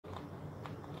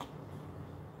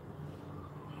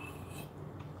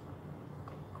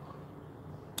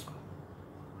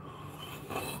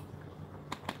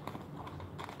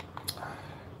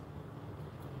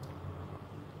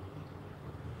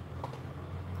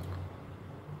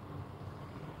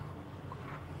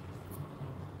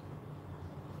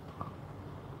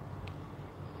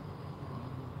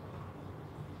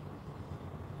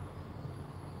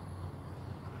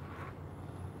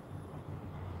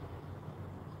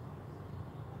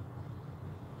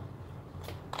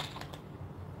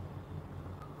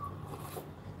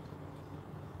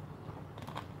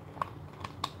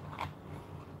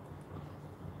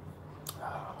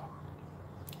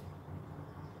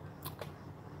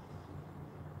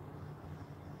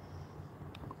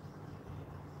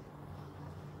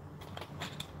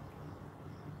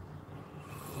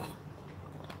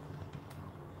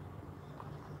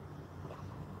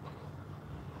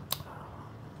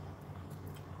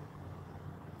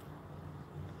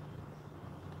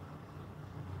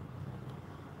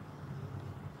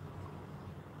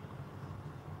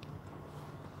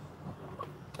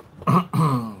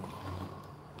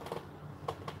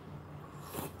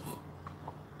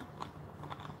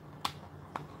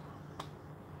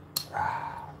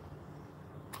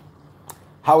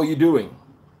How are you doing?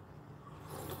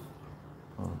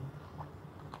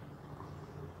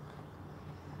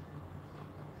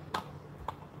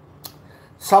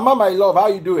 Sama, my love, how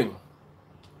are you doing?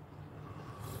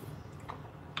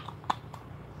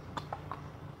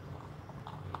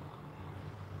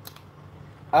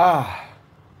 Ah.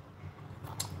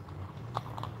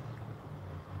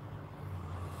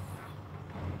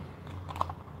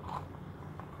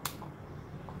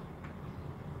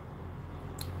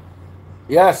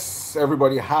 Yes,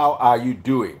 everybody, how are you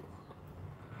doing?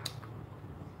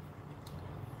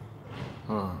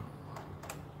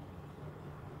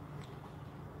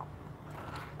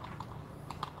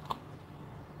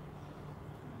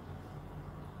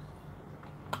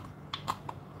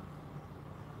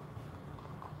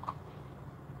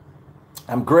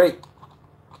 I'm great.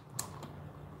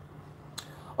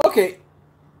 Okay.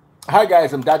 Hi,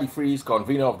 guys. I'm Daddy Freeze,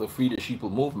 convener of the Free the Sheeple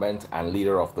movement and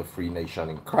leader of the Free Nation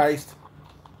in Christ.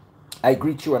 I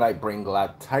greet you and I bring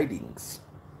glad tidings.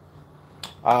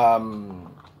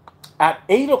 At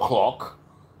 8 o'clock,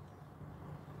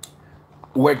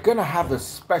 we're going to have a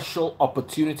special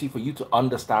opportunity for you to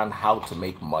understand how to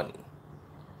make money.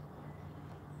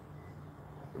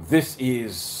 This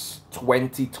is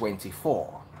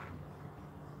 2024.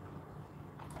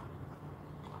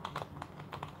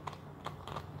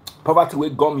 Poverty will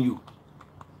gum you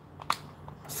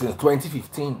since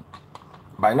 2015.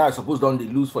 By now, I suppose don't they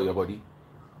lose for your body?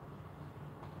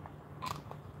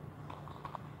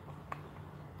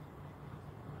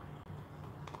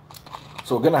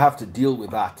 So we're going to have to deal with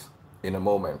that in a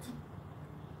moment.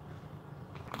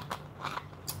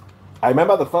 I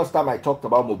remember the first time I talked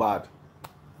about MohBad.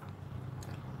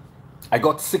 I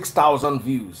got 6,000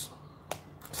 views.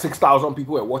 6,000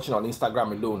 people were watching on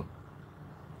Instagram alone.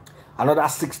 Another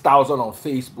 6,000 on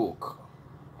Facebook.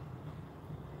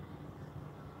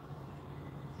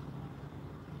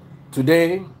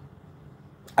 Today,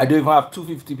 I don't even have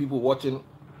 250 people watching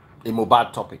a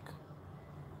MohBad topic.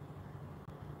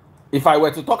 If I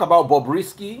were to talk about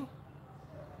Bobrisky,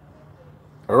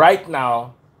 right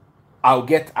now, I'll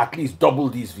get at least double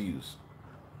these views.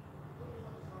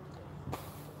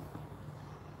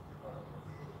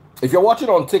 If you're watching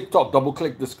on TikTok, double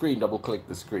click the screen, double click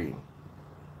the screen.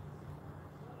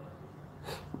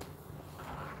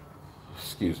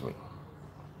 Excuse me.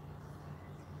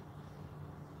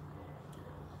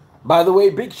 By the way,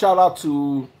 big shout out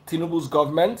to Tinubu's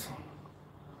government.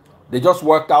 They just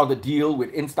worked out the deal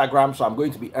with Instagram, so I'm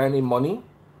going to be earning money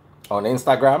on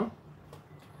Instagram.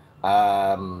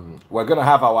 We're going to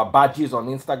have our badges on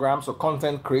Instagram, so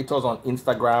content creators on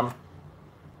Instagram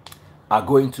are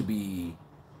going to be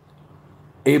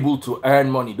able to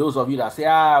earn money. Those of you that say,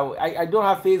 I don't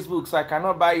have Facebook, so I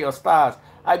cannot buy your stars.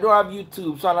 I don't have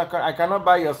YouTube, so I cannot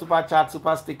buy your super chat,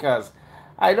 super stickers.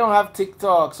 I don't have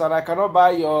TikTok, so I cannot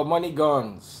buy your money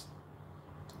guns.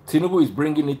 Tinubu is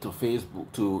bringing it to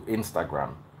Facebook, to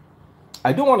Instagram.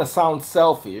 I don't want to sound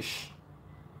selfish,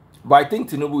 but I think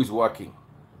Tinubu is working.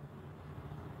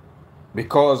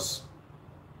 Because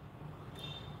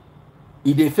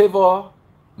it favor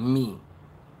me.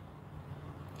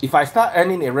 If I start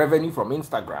earning a revenue from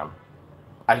Instagram,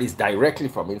 at least directly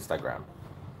from Instagram,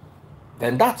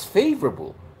 then that's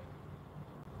favorable.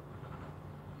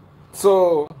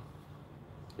 So,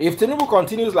 if Tinubu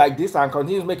continues like this and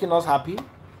continues making us happy,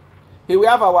 he will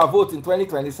have our vote in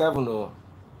 2027. Oh.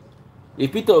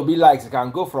 If Peter Obi likes, he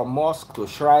can go from mosque to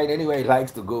shrine, anywhere he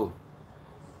likes to go.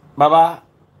 Baba,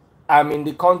 I'm in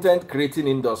the content creating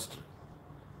industry.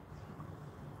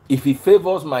 If he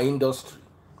favors my industry,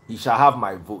 he shall have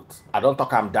my vote. I don't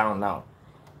talk him down now.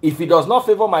 If he does not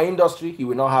favor my industry, he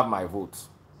will not have my vote.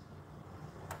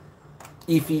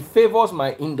 If he favors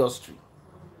my industry,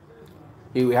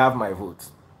 he will have my vote.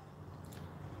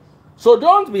 So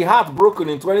don't be heartbroken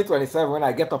in 2027 when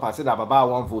I get up and say that Baba, I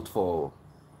won't vote for.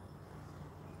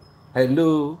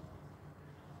 Hello.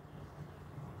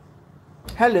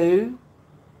 Hello.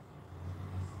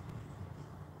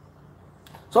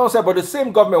 Someone said, but the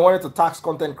same government wanted to tax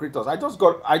content creators. I just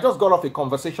got off a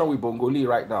conversation with Bongoli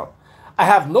right now. I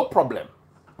have no problem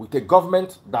with a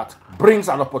government that brings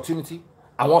an opportunity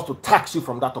and wants to tax you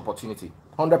from that opportunity.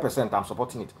 100% I'm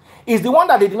supporting it. It's the one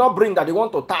that they did not bring that they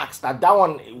want to tax, that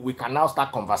one we can now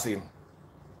start conversing.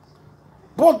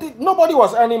 But nobody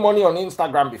was earning money on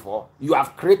Instagram before. You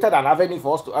have created an avenue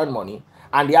for us to earn money,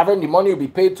 and the money will be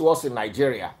paid to us in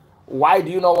Nigeria. Why do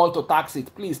you not want to tax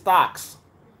it? Please tax.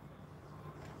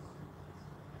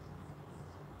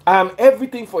 I am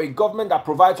everything for a government that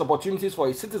provides opportunities for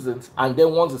its citizens and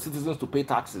then wants the citizens to pay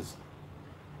taxes.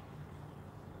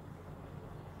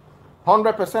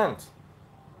 100%.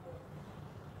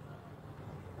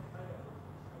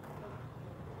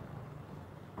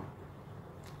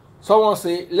 Someone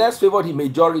say, let's favor the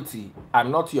majority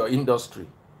and not your industry.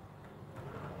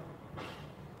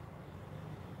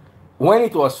 When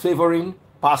it was favoring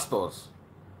pastors,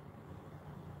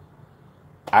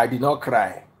 I did not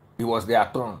cry. It was their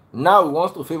turn. Now it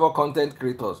wants to favor content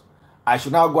creators. I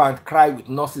should now go and cry with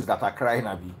nurses that are crying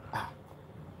at me.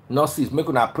 Nurses, make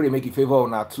una pray, make it favor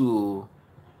una too.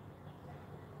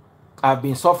 I've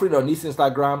been suffering on this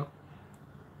Instagram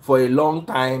for a long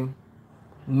time.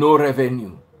 No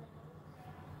revenue.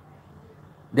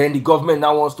 Then the government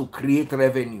now wants to create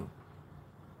revenue.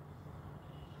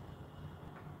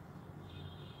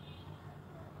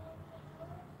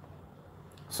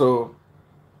 So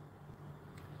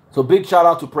big shout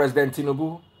out to President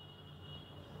Tinubu.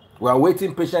 We are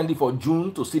waiting patiently for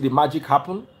June to see the magic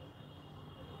happen.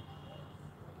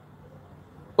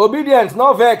 Obedience,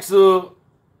 no vex. Una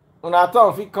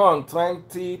turn fit come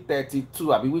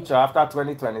 2032. I be which after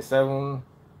 2027,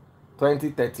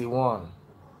 2031.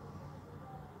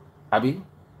 Abi,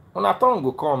 una turn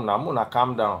go come now. Una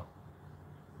calm down.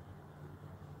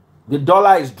 The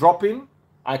dollar is dropping.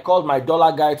 I called my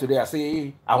dollar guy today. I say,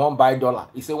 hey, I want buy dollar.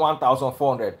 He said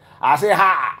 1,400. I say,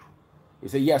 ha. He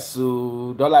said, yes,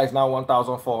 so dollar is now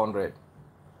 1,400.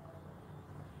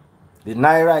 The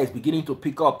naira is beginning to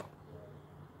pick up.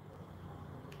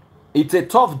 It's a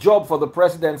tough job for the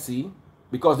presidency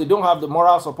because they don't have the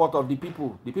moral support of the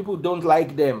people. The people don't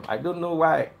like them. I don't know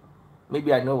why.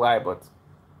 Maybe I know why, but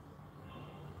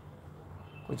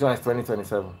which one is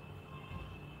 2027?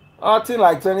 I think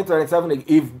like 2027.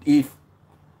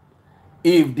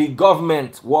 If the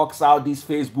government works out this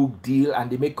Facebook deal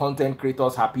and they make content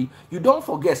creators happy, you don't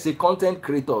forget, say content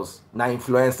creators, now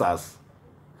influencers.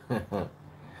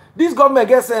 This government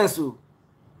gets sense.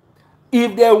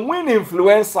 If they win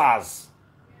influencers,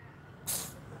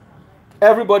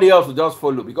 everybody else will just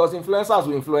follow because influencers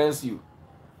will influence you.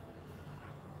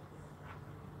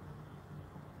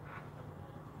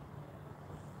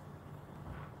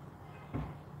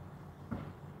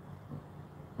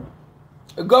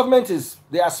 The government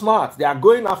they are smart. They are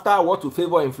going after what to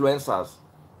favor influencers.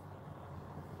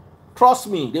 Trust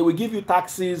me, they will give you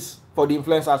taxes for the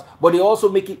influencers, but they also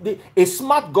make it. A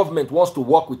smart government wants to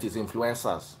work with its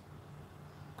influencers.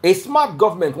 A smart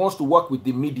government wants to work with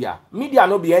the media. Media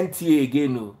no be NTA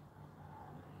again. No.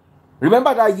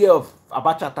 Remember that year of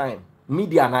Abacha time?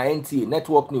 Media na NTA,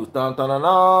 network news.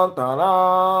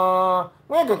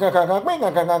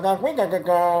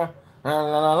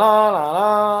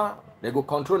 They go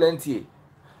control NTA.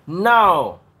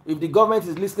 Now, if the government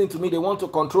is listening to me, they want to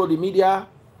control the media,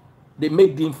 they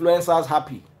make the influencers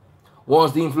happy.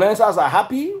 Once the influencers are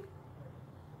happy,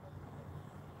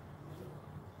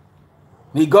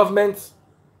 the government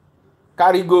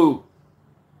carry go.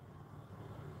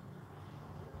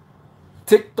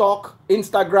 TikTok,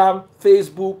 Instagram,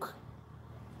 Facebook.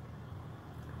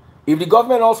 If the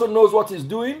government also knows what it's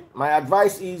doing, my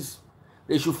advice is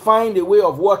they should find a way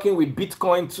of working with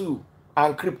Bitcoin too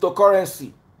and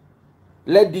cryptocurrency.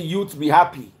 Let the youth be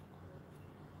happy.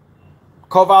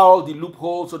 Cover all the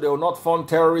loopholes so they will not fund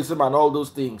terrorism and all those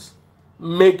things.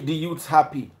 Make the youth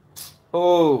happy.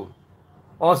 Oh,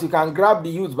 once you can grab the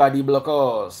youth by the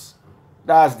blockers,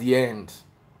 that's the end.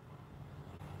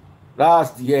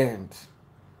 That's the end.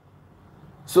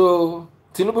 So,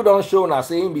 Tinubu don't show now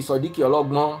saying be Sodiki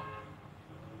Ologno.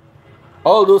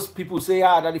 All those people say,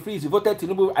 that if you voted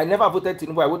Tinubu, I never voted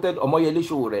Tinubu, I voted Omoyele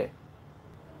Sowore.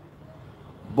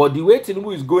 But the way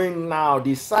Tinubu is going now,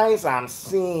 the signs I'm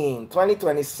seeing,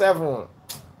 2027,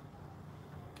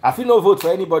 I feel no vote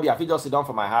for anybody. I feel just sit down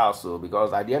for my house. So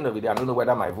because at the end of the day, I don't know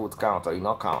whether my vote count or it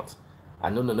not count. I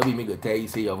don't know, nobody me go tell you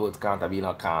say your vote count or be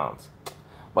not count.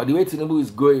 But the way Tinubu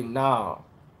is going now,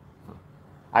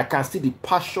 I can see the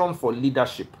passion for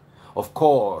leadership. Of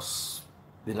course,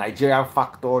 the Nigerian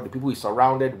factor, the people he's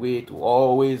surrounded with to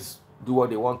always do what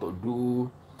they want to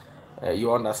do.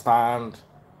 You understand?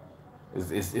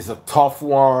 It's a tough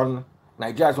one.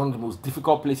 Nigeria is one of the most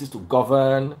difficult places to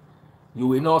govern. You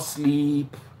will not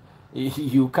sleep.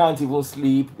 You can't even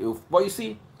sleep. But you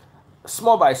see,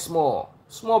 small by small,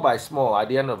 at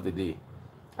the end of the day.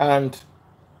 And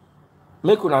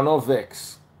make una no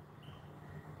vex.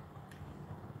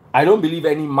 I don't believe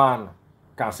any man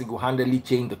can single-handedly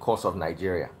change the course of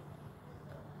Nigeria.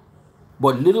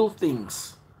 But little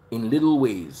things, in little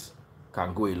ways,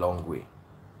 can go a long way.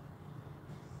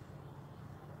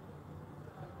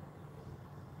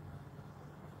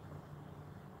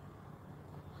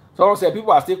 Someone said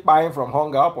people are still buying from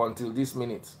hunger up until this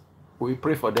minute. We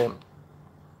pray for them.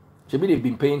 Maybe they've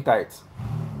been paying tithes.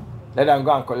 Let them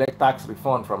go and collect tax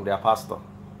refund from their pastor.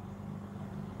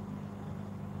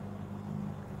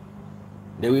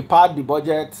 They will pad the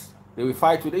budget They will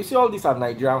fight with. You see, all these are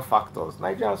Nigerian factors.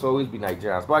 Nigerians will always be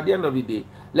Nigerians. But at the end of the day,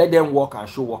 let them work and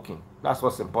show working. That's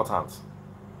what's important.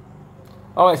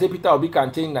 Oh, I say Peter Obi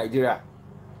can change Nigeria.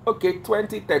 Okay,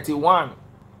 2031,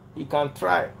 he can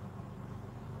try.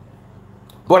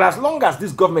 But as long as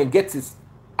this government gets its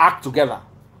act together,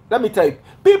 let me tell you,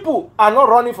 people are not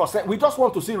running for we just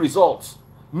want to see results.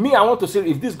 Me, I want to see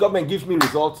if this government gives me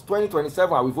results,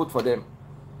 2027, I will vote for them.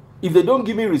 If they don't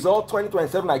give me results,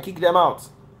 2027, I kick them out.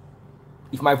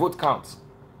 If my vote counts.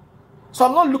 So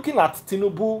I'm not looking at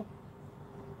Tinubu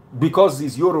because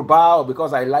he's Yoruba or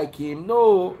because I like him.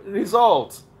 No,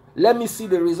 results. Let me see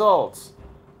the results.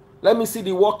 Let me see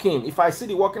the working. If I see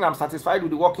the working, I'm satisfied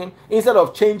with the working. Instead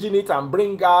of changing it and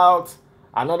bring out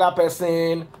another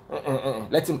person,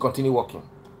 let him continue working.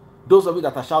 Those of you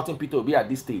that are shouting Peter Obi at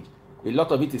this stage, a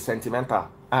lot of it is sentimental.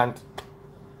 And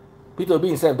Peter Obi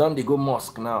himself don't they go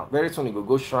mosque now. Very soon he will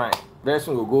go shrine. Very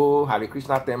soon he will go Hare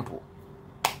Krishna temple.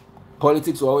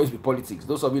 Politics will always be politics.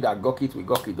 Those of you that got it, we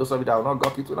got it. Those of you that will not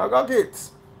got it, we not got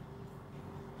it.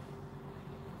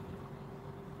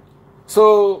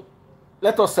 So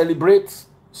let us celebrate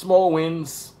small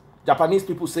wins. Japanese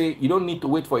people say you don't need to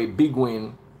wait for a big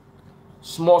win.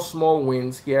 Small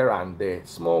wins here and there.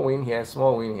 Small win here,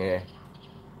 small win here.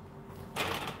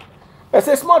 I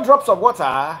say small drops of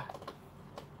water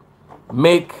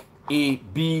make a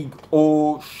big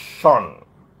ocean.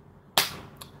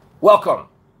 Welcome.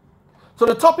 So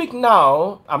the topic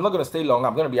now, I'm not going to stay long.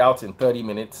 I'm going to be out in 30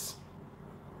 minutes.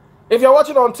 If you're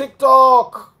watching on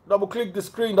TikTok, double click the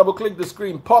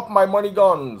screen, pop my money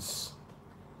guns.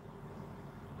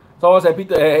 Someone said,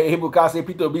 Ebuka said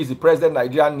Peter Obi is the president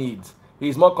Nigeria needs.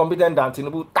 He's more competent than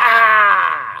Tinubu.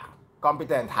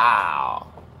 Competent how?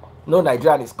 No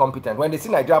Nigerian is competent. When they see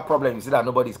Nigeria problem, you see that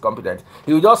nobody is competent.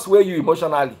 He will just sway you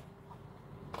emotionally.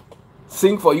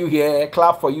 Sing for you here,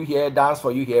 clap for you here, dance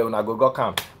for you here, when I go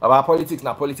camp. About politics,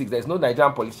 now politics. There's no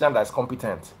Nigerian politician that's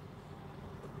competent.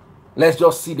 Let's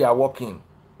just see they are working.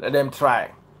 Let them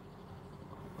try.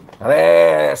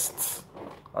 Rest.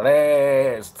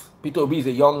 Peter Obi is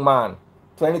a young man.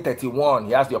 2031,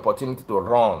 he has the opportunity to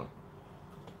run.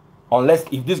 Unless,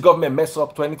 if this government mess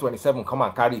up 2027, come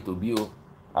and carry it to Bio.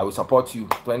 I will support you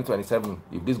 2027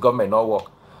 if this government not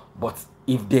work. But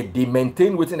if they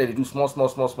maintain waiting that they do small.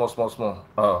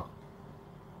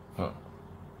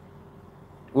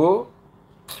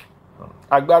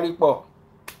 Agbaripo.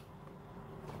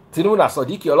 Tinubu na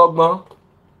Sodiki Ologban.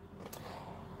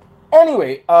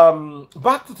 Anyway,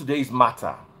 back to today's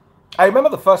matter. I remember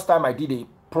the first time I did a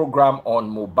program on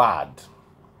MohBad.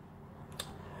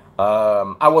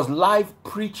 I was live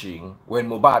preaching when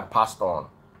MohBad passed on.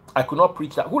 I could not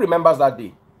preach that. Who remembers that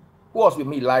day? Who was with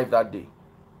me live that day?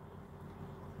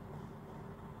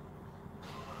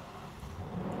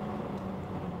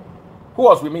 Who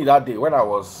was with me that day when I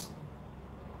was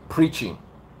preaching?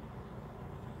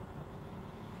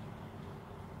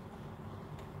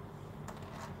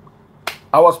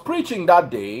 I was preaching that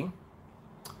day,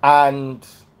 and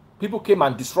people came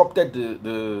and disrupted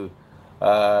the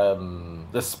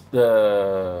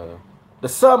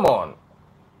sermon.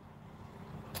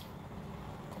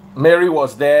 Mary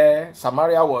was there,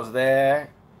 Samaria was there,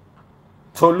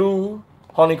 Tolu,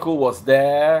 Honeycool was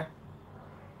there.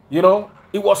 You know,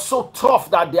 it was so tough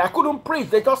that day. I couldn't preach.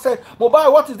 They just said, MohBad,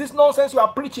 what is this nonsense you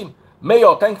are preaching?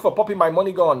 Mayor, thank you for popping my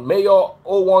money gun. Mayor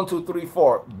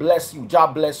 01234, bless you, Jah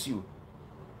bless you.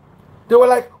 They were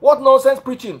like, what nonsense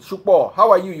preaching? Shukbo,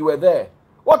 how are you? You were there.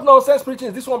 What nonsense preaching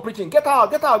is this one preaching? Get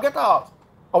out.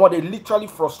 And what they literally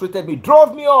frustrated me,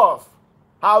 drove me off.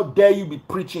 How dare you be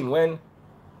preaching when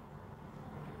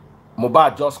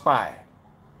MohBad just spy?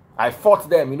 I fought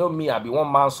them. You know me, I be one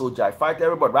man soldier. I fight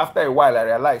everybody. But after a while, I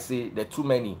realized, see, there are too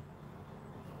many.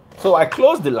 So I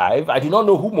closed the live. I did not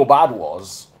know who MohBad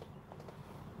was.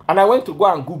 And I went to go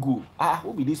and Google,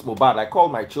 who be this MohBad? I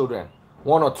called my children.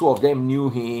 One or two of them knew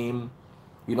him.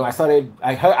 You know, I'd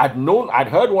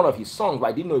heard one of his songs, but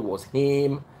I didn't know it was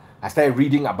him. I started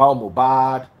reading about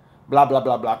MohBad, blah, blah,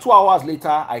 blah, blah. 2 hours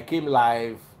later, I came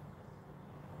live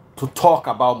to talk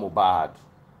about MohBad.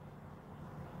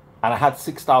 And I had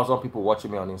 6,000 people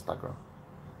watching me on Instagram.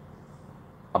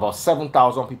 About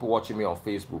 7,000 people watching me on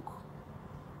Facebook.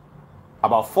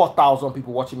 About 4,000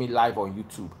 people watching me live on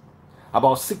YouTube.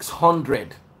 About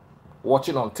 600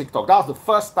 watching on TikTok. That was the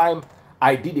first time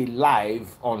I did a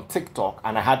live on TikTok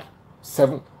and I had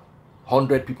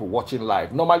 700 people watching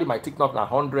live. Normally my TikTok are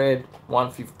 100,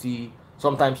 150,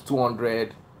 sometimes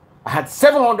 200. I had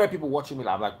 700 people watching me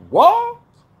live. I'm like, what?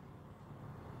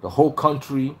 The whole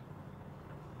country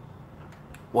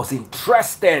was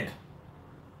interested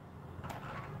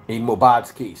in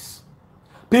MohBad's case.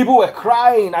 People were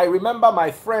crying. I remember my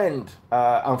friend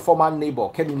and former neighbor,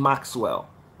 Kenny Maxwell.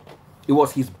 It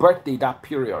was his birthday that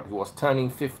period. He was turning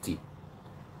 50.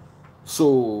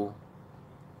 So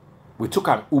we took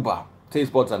an Uber.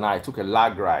 Tastebuds and I took a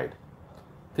lag ride.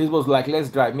 Tastebuds was like, let's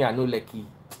drive. Me, I know Lekki.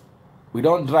 We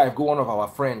don't drive, go one of our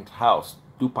friend's house,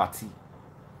 do party.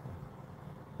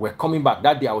 We're coming back.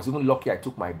 That day, I was even lucky I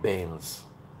took my Benz.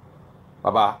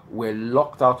 Baba, we're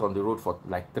locked out on the road for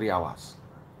like 3 hours.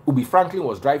 Ubi Franklin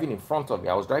was driving in front of me.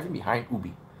 I was driving behind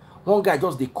Ubi. One guy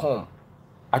just, they come.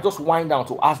 I just wind down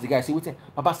to ask the guy, say, wait,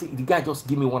 Baba, say, the guy just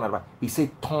give me one advice. He said,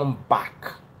 turn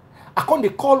back. I can't, they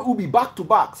call Ubi back to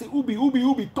back. Say, Ubi,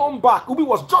 turn back. Ubi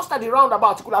was just at the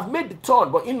roundabout. He could have made the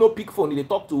turn, but in no pick phone, they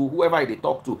talk to whoever they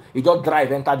talk to. He just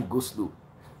drive, enter the go slow.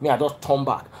 Me, I just turn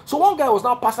back. So one guy was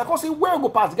now passing. I can't say, where go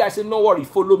past? The guy said, no worry,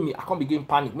 follow me. I can't begin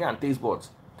panic. Me and Tastebuds.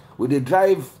 We they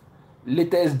drive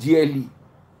latest GLE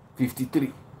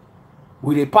 53.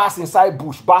 We they pass inside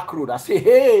bush back road. I say,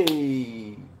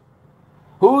 hey,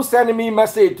 who's sending me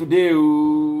message today?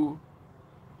 Ooh?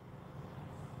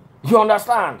 You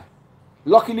understand?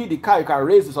 Luckily, the car, you can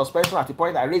raise the suspension at the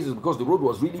point I raised it because the road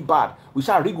was really bad. We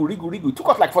shall wriggle. It took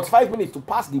us like 45 minutes to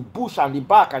pass the bush and the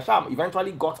back. I shall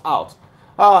eventually got out.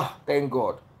 Ah, thank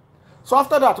God. So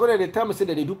after that, when they tell me say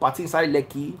that they do party inside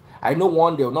Lekki, I know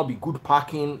one, there will not be good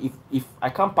parking. If I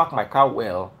can't park my car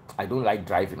well, I don't like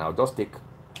driving. I'll just take.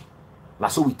 Now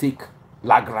so we take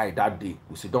lag ride that day.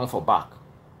 We sit down for back.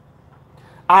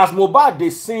 As MohBad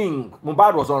they sing,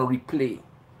 MohBad was on replay.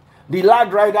 The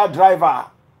lag rider driver,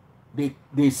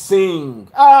 they sing.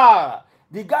 Ah,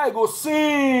 the guy go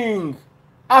sing.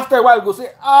 After a while, go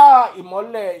say, ah,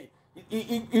 Imole.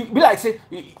 It be like say,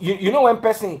 you know when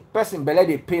person belly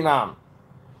they pain him,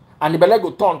 and the belly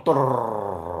go turn,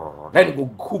 then it go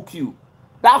hook you.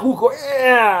 That hook go,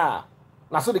 yeah.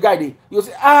 Now so the guy you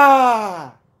say,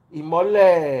 ah,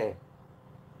 Imole.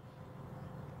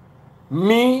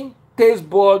 Me,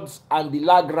 Tastebuds, and the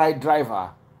lag ride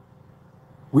driver,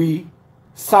 we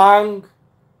sang,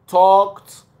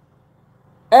 talked.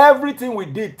 Everything we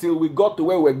did till we got to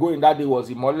where we were going that day was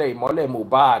Imole,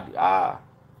 MohBad. Ah.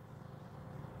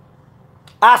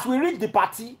 As we reach the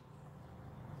party,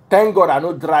 thank God I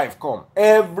no drive come.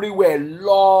 Everywhere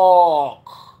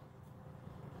lock.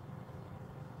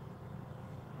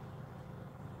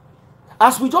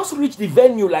 As we just reach the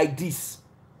venue like this,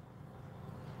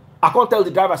 I can't tell the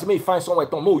driver, say, may you find somewhere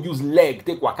to use leg,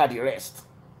 take waka the rest.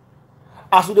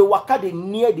 As we waka they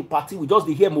near the party, we just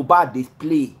hear MohBad they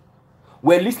play.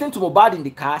 We're listening to MohBad in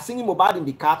the car, singing MohBad in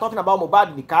the car, talking about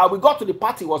MohBad in the car. We got to the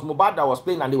party, it was MohBad that was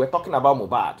playing, and they were talking about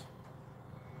MohBad.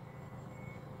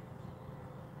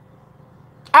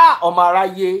 Ah,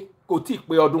 Omaraye, kò tí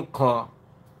pé ọdún kan,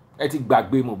 ẹ ti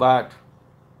gbàgbé MohBad.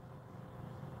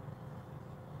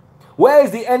 Where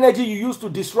is the energy you used to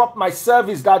disrupt my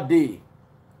service that day?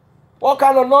 What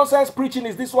kind of nonsense preaching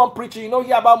is this one preaching? You know,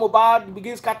 hear about MohBad, it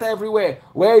begins scatter everywhere.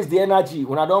 Where is the energy?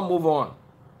 When I don't move on.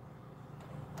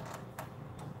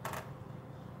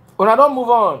 When I don't move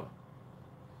on.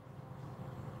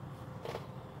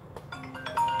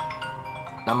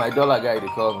 Now my dollar guy, they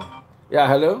call me. Yeah,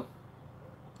 hello?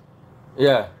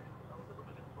 Yeah.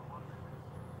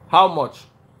 How much?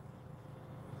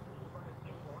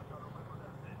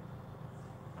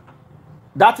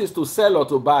 That is to sell or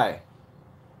to buy?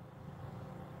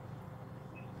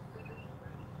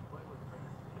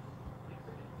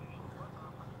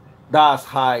 That's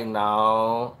high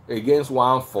now. Against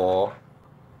 1.4.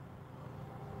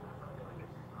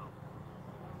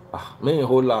 Me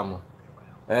hold on.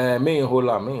 Me hold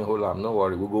on. No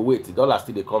worry. We go wait. The dollar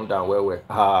still they come down. Where?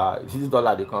 This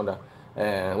dollar they come down.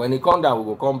 When it come down, we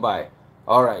go come buy.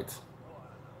 All right.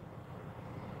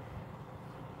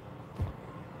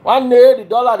 One day the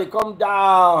dollar they come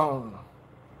down.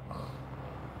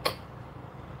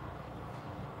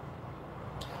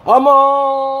 Come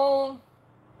on.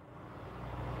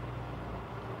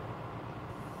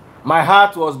 My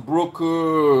heart was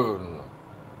broken.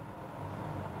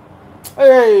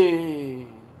 Hey.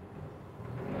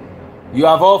 You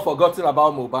have all forgotten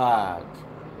about MohBad.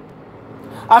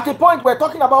 At the point we're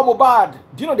talking about MohBad,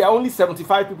 do you know there are only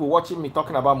 75 people watching me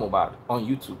talking about MohBad on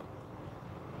YouTube?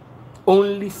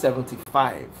 Only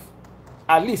 75.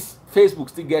 At least Facebook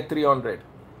still get 300.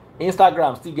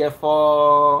 Instagram still get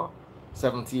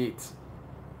 478.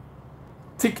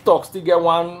 TikTok still get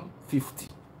 150.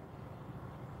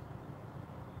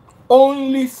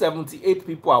 Only 78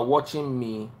 people are watching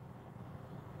me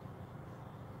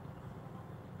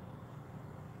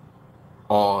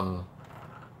on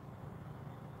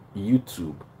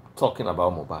YouTube talking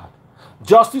about MohBad.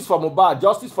 Justice for MohBad,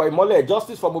 justice for Imole,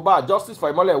 justice for MohBad, justice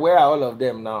for Imole. Where are all of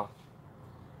them now?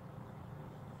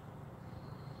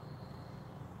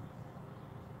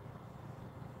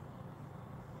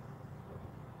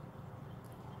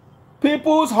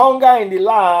 People's hunger in the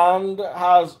land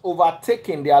has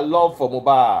overtaken their love for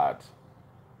MohBad.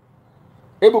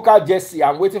 Ebuka Jesse,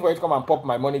 I'm waiting for you to come and pop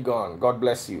my money gun. God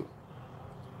bless you.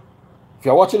 If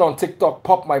you're watching on TikTok,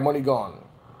 pop my money gun.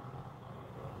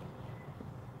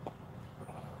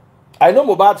 I know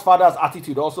MohBad's father's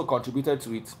attitude also contributed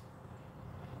to it.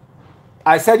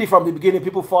 I said it from the beginning.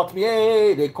 People fought me.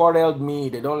 Hey, they quarreled me.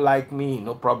 They don't like me.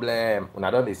 No problem. When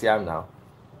I don't see him now.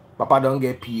 Papa don't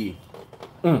get PA.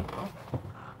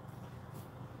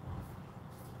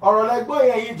 Ọ̀rọ̀ lẹ́gbọ́n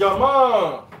yẹn yìí jọ̀mọ́.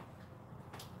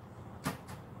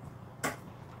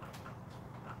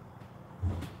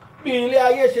 Bí ilé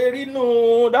ayé ṣe rí nù.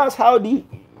 That's how the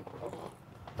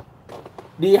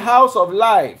house of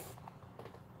life.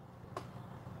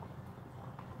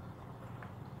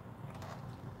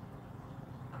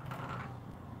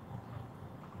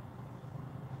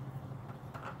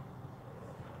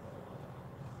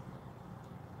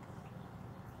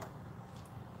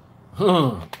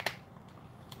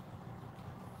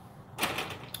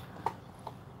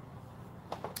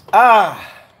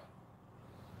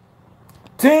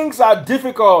 Things are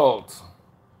difficult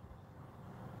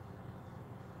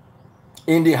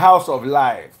in the house of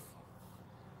life.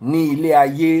 Ní ilé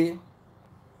ayé,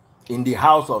 in the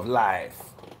house of life.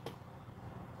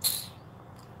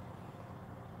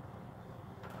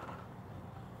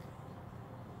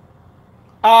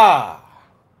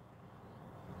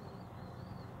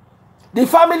 The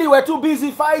family were too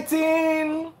busy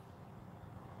fighting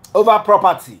over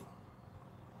property.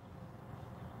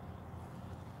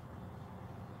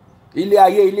 Ilé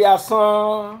ayé, ilé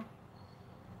asán.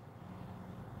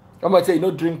 I'm going to say, you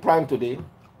know, drink Prime today.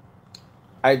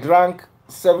 I drank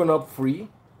 7-Up free.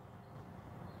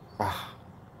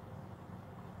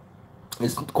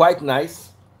 It's quite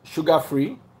nice. Sugar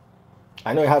free.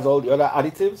 I know it has all the other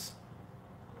additives.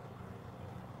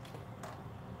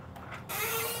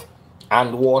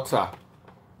 And water.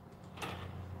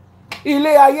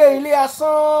 Ilé ayé, ilé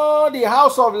asán, the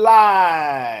house of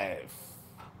life.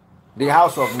 The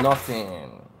house of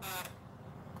nothing.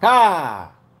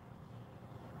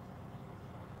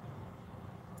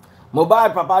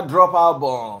 MohBad Papa drop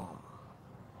album.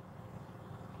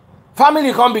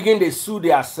 Family come begin to sue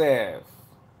themselves.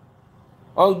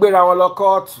 On gbéra wọn lọ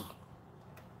kóòtù.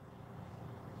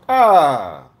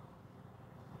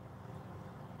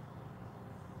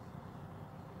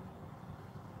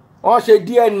 Wọ́n ṣe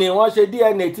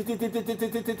DNA títí.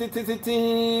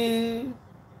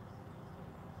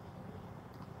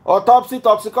 Autopsy,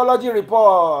 toxicology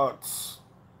reports.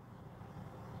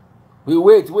 We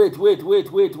wait. We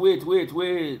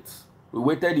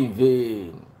waited in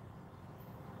vain.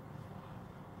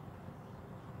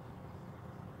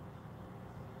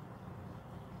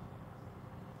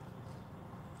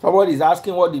 Somebody is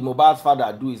asking what did MohBad's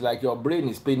father do? It's like your brain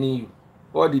is paining you.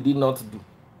 What did he not do?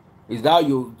 Is that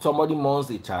somebody mourns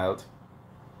a child?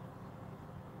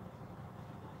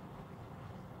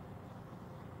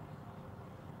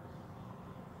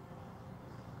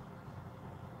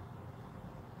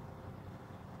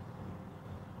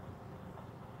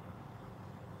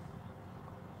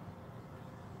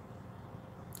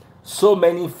 So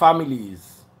many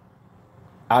families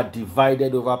are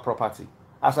divided over property.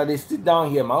 As I sit down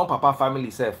here, my own papa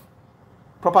family self,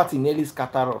 property nearly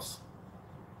scatter us.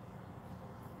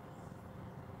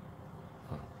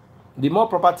 The more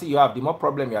property you have, the more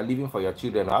problem you are leaving for your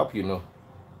children. I hope you know.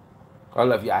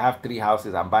 All of you, I have 3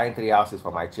 houses. I'm buying 3 houses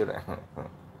for my children.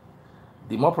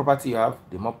 The more property you have,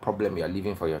 the more problem you are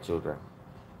leaving for your children.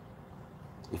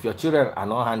 If your children are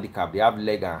not handicapped, they have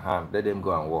leg and hand, let them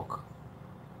go and walk.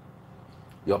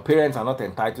 Your parents are not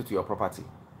entitled to your property.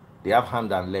 They have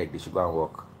hand and leg, they should go and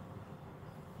walk.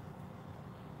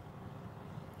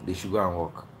 They should go and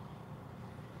walk.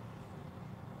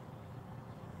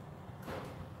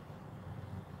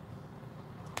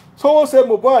 Someone said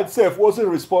MohBad itself wasn't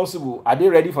responsible. Are they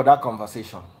ready for that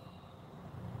conversation?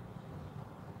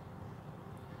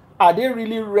 Are they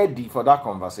really ready for that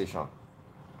conversation?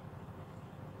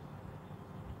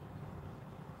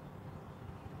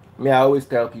 Me, I always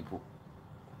tell people,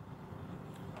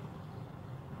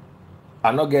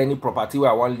 I not get any property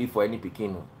where I want to live for any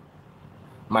pikin.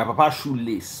 My papa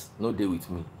shoelace, no day with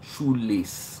me.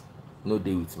 Shoelace, no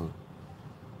day with me.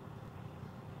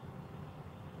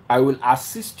 I will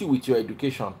assist you with your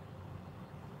education.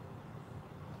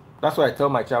 That's why I tell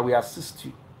my child, we assist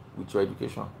you with your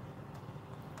education.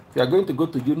 If you are going to go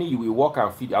to uni, you will work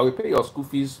and feed. I will pay your school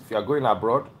fees if you are going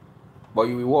abroad, but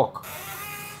you will work.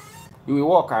 You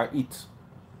will work and eat.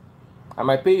 I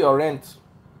might pay your rent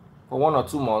for 1 or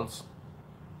 2 months.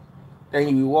 Then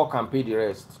you will work and pay the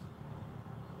rest.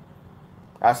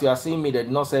 As you are seeing me, they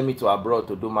did not send me to abroad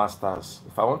to do masters.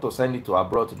 If I want to send you to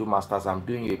abroad to do masters, I'm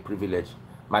doing you a privilege.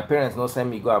 My parents don't send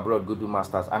me go abroad, go do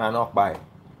masters, and I not buy.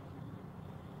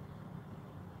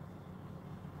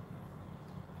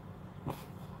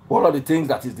 One of the things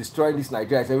that is destroying this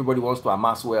Nigeria is everybody wants to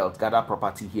amass wealth, gather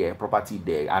property here, property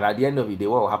there, and at the end of the day,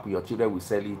 what will happen? Your children will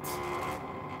sell it.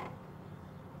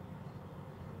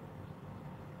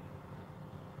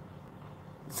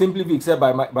 Simply because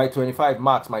by 25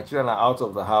 March, my children are out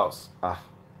of the house.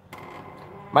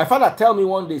 My father tell me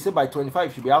one day, say by 25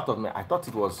 you should be out of me. I thought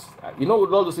it was, you know,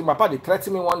 with all those things, my father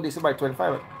threatened me one day, say by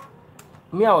 25.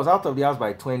 Me, I was out of the house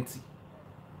by 20.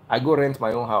 I go rent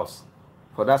my own house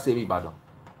for that same Ibadan.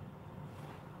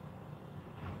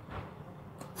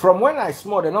 From when I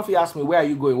small, enough he asked me, where are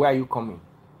you going, where are you coming?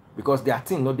 Because their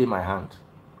thing not in my hand.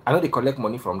 I know they collect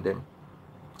money from them.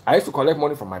 I used to collect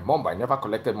money from my mom, but I never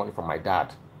collected money from my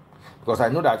dad. Because I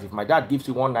know that if my dad gives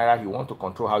you 1 naira, he wants to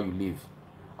control how you live.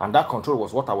 And that control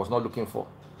was what I was not looking for.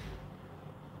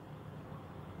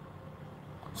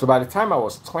 So by the time I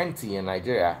was 20 in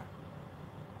Nigeria,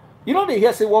 you know, they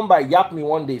hear say one by yap me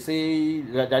one day, say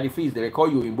that the fees, they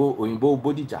call you Oyinbo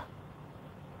Bodija.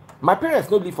 My parents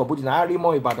don't live for Bodija. I already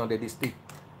more Ibadan than they stay.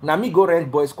 Now me go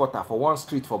rent boys quarter for one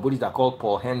street for Bodija called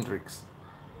Paul Hendricks.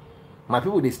 My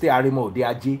people, they stay Arimo, they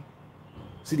are J.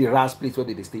 See the last place where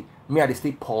they stay. Me, they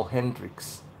stay Paul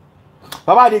Hendricks.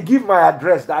 Baba, they give my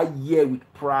address that year with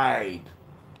pride.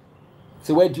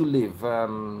 So where do you live?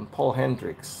 Paul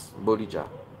Hendricks, Bodija,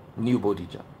 New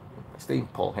Bodija. I stay in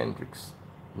Paul Hendricks,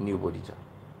 New Bodija.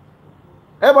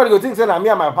 Everybody go think say that me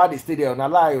and my papa they stay there. On a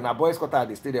lie, on a boys' quarter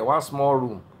they stay there. One small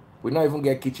room. We not even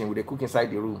get kitchen. We they cook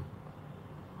inside the room,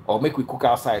 or make we cook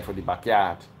outside for the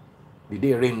backyard. The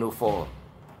day rain no fall.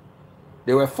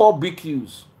 There were 4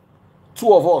 BQs.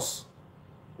 2 of us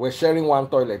were sharing one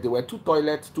toilet. There were 2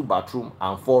 toilets, 2 bathrooms,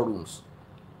 and 4 rooms.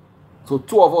 So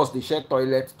 2 of us they share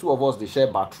toilet, 2 of us they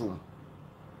share bathroom.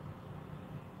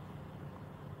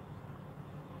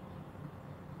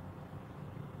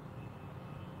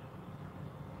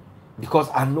 Because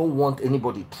I don't want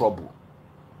anybody trouble.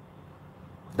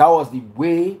 That was the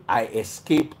way I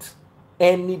escaped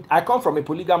any. I come from a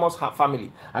polygamous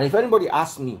family, and if anybody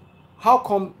asks me, how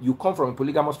come you come from a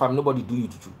polygamous family, nobody do you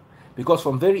juju? Because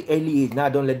from very early age, now I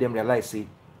don't let them realize, say,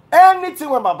 anything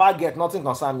when Baba get, nothing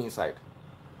concern me inside.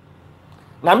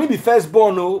 Now me be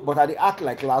firstborn, no, but I act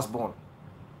like lastborn.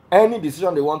 Any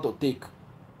decision they want to take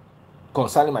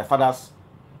concerning my father's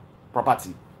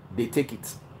property, they take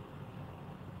it.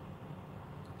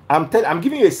 I'm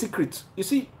giving you a secret. You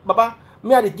see, Baba,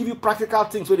 me I give you practical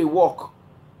things where they work.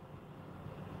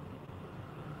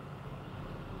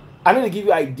 I need to give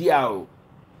you idea.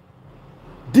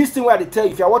 This thing where they tell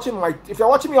you, if you're watching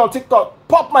me on TikTok,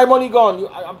 pop my money gun.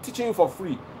 I'm teaching you for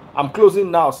free. I'm closing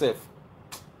now, Seth.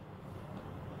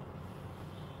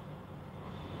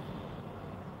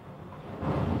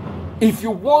 If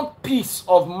you want peace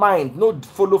of mind, no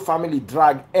follow family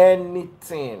drag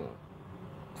anything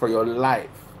for your life.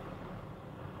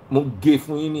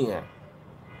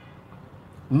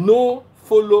 No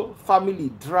follow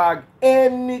family drag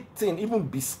anything, even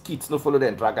biscuits, no follow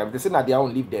them drag. If they say that they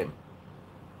don't leave them.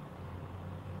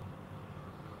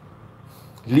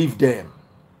 Leave them.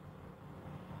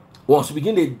 Once you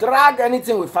begin to drag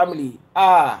anything with family,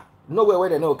 nowhere where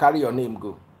they know carry your name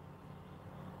go.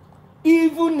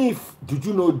 Even if, did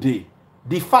you know the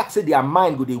fact say their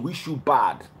mind go they wish you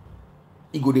bad,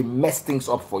 it go they mess things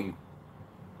up for you.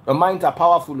 Your minds are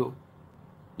powerful.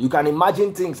 You can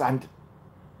imagine things and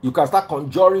you can start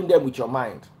conjuring them with your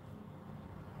mind.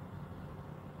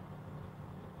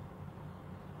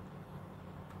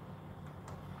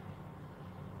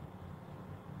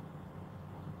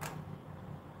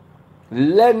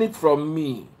 Learn it from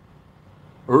me.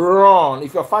 Run.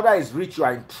 If your father is rich, you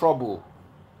are in trouble.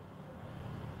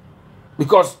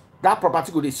 Because that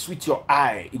property go to sweet your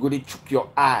eye. It go to choke your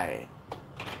eye.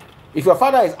 If your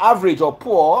father is average or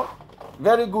poor,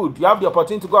 very good. You have the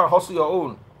opportunity to go and hustle your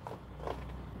own.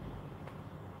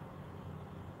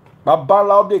 I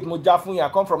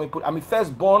come from I'm a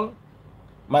firstborn,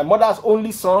 my mother's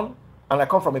only son, and I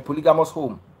come from a polygamous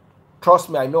home. Trust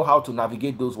me, I know how to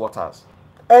navigate those waters.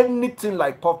 Anything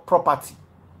like property,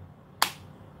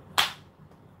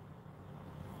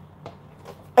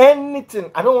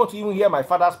 anything, I don't want to even hear my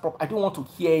father's property. I don't want to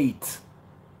hear it.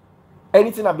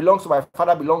 Anything that belongs to my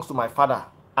father belongs to my father,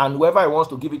 and whoever he wants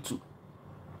to give it to,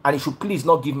 and he should please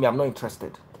not give me. I'm not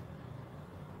interested.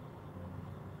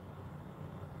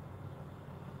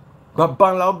 But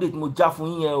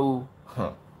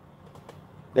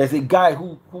there's a guy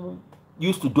who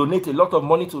used to donate a lot of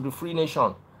money to the Free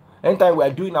Nation. Anytime we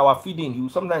are doing our feeding, you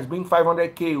sometimes bring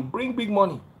 500K, you bring big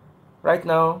money. Right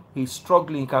now, he's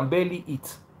struggling, can barely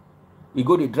eat. He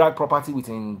go to drag property with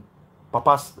his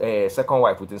papa's second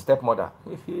wife, with his stepmother.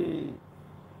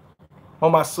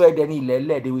 Mama said, any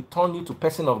lele, they will turn you to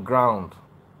person of ground.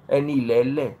 Any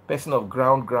lele, person of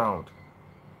ground.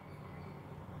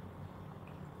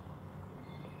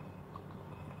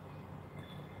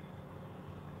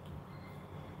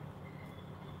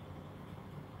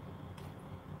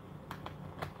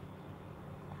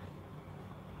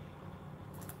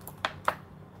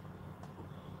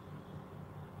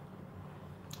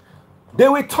 They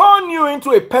will turn you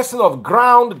into a person of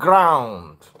ground.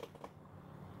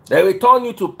 They will turn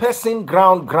you to person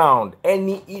ground.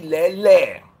 Any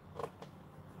ilele.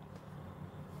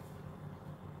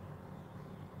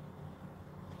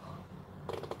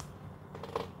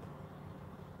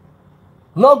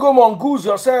 No go mongoose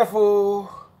yourself,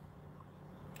 oh.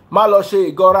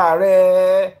 Maloshe,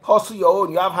 gorare, hustle your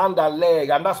own, you have hand and leg,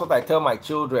 and that's what I tell my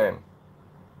children.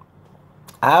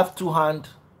 I have 2 hands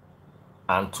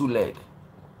and 2 legs.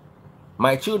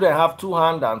 My children have 2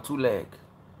 hands and 2 legs.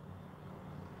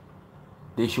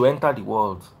 They should enter the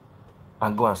world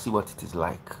and go and see what it is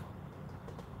like.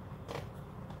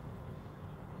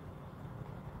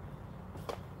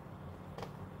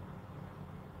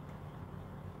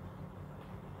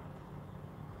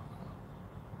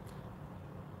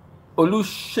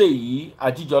 Olusheyi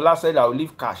Ajijola said I will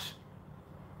leave cash.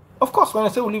 Of course, when I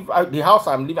say we leave the house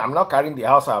I'm living, I'm not carrying the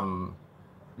house I'm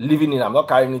living in. I'm not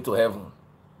carrying it to heaven.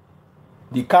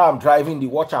 The car I'm driving, the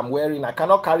watch I'm wearing, I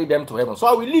cannot carry them to heaven. So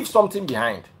I will leave something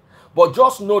behind. But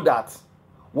just know that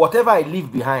whatever I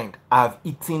leave behind, I've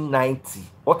eaten 90.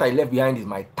 What I left behind is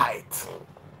my tithe.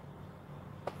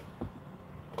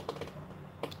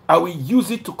 I will use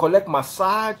it to collect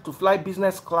massage, to fly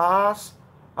business class.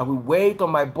 I will wear it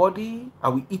on my body. I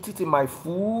will eat it in my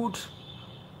food.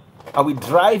 I will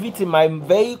drive it in my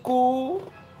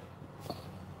vehicle.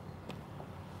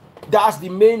 That's the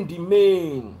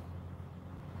main.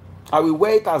 I will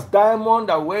wear it as diamond.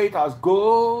 I will wear it as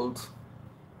gold.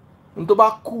 In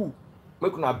tobacco,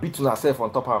 make una beat yourself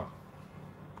on top of.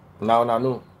 Now,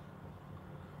 no.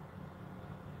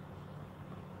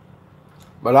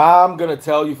 But I'm gonna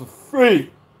tell you for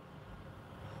free.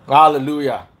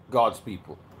 Hallelujah, God's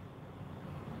people.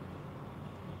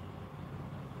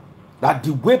 That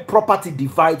the way property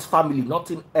divides family,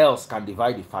 nothing else can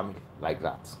divide the family like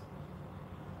that.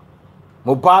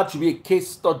 MohBad should be a case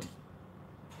study.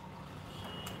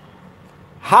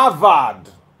 Harvard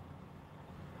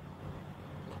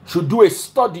should do a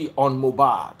study on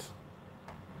MohBad.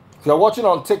 If you're watching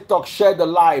on TikTok, share the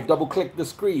live, double click the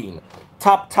screen.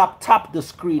 Tap the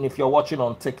screen if you're watching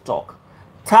on TikTok.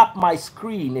 Tap my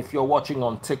screen if you're watching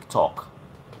on TikTok.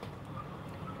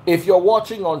 If you're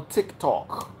watching on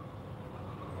TikTok,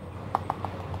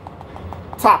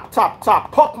 tap.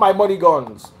 Pop my money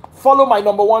guns. Follow my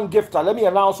 #1 gifter. Let me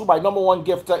announce who my #1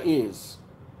 gifter is.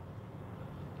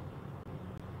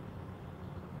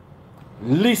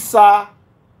 Lisa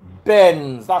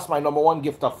Benz. That's my #1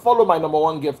 gifter. Follow my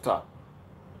 #1 gifter.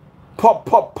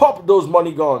 Pop those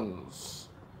money guns.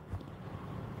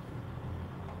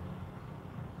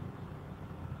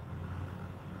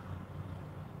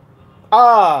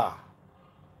 The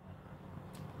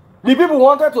people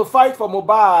wanted to fight for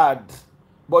MohBad,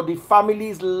 but the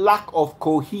family's lack of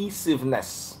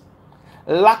cohesiveness,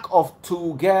 lack of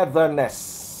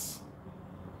togetherness,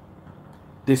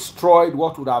 destroyed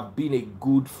what would have been a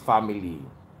good family.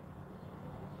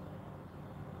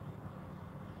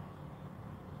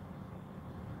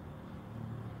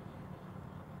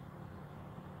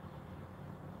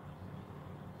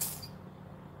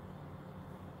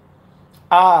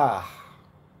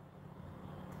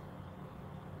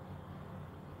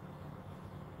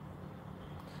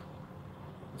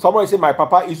 Somebody say my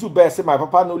papa Izube say my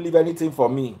papa no leave anything for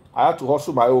me. I had to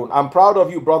hustle my own. I'm proud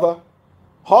of you, brother.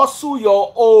 Hustle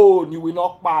your own, you will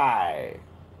not buy.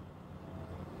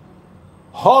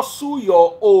 Hustle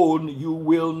your own, you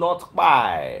will not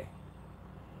buy.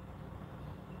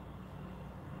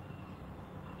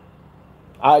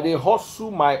 I dey hustle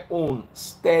my own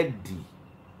steady.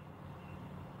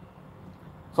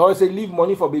 So I say leave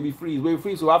money for baby freeze. Baby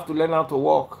freeze will have to learn how to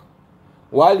walk.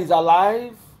 While he's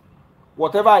alive,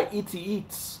 whatever I eat, he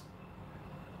eats.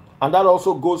 And that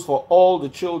also goes for all the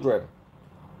children.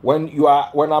 When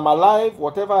I'm alive,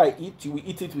 whatever I eat, you will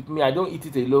eat it with me. I don't eat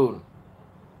it alone.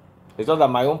 It's not that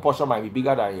my own portion might be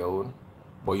bigger than your own,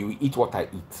 but you will eat what I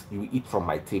eat. You will eat from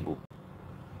my table.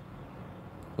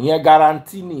 Nye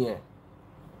guarantee niye.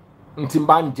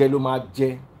 Ntimba nje lo ma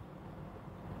je.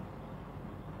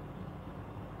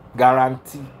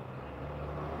 Guarantee.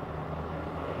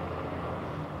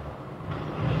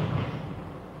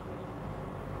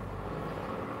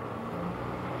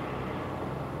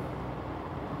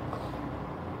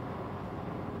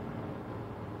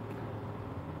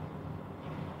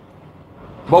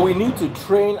 But we need to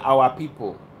train our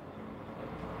people.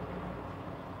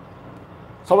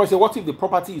 Somebody say, what if the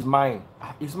property is mine?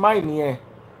 It's mine here.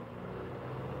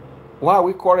 Why are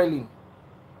we quarreling?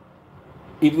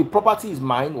 If the property is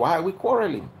mine, why are we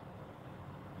quarreling?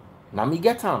 Now me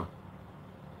get them.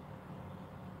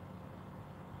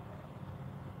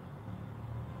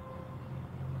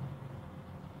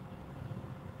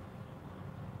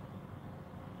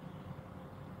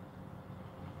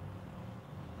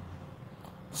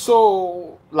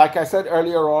 So, like I said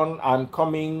earlier on, I'm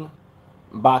coming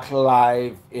back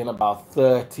live in about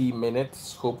 30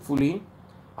 minutes, hopefully.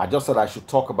 I just said I should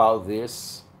talk about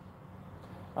this.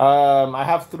 I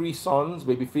have 3 sons.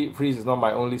 Baby Freeze is not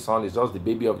my only son. It's just the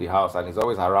baby of the house, and he's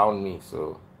always around me.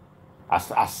 So,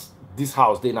 as this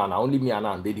house, they now only me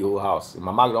and they the whole house.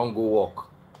 My mom don't go walk.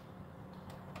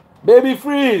 Baby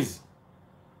Freeze.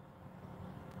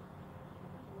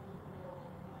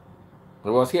 He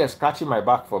was here scratching my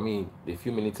back for me a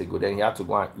few minutes ago. Then he had to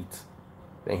go and eat.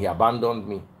 Then he abandoned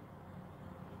me.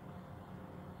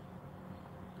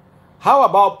 How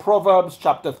about Proverbs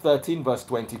chapter 13 verse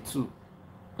 22?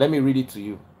 Let me read it to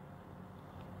you.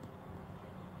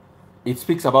 It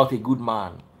speaks about a good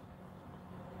man.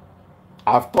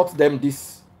 I've taught them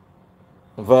this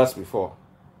verse before.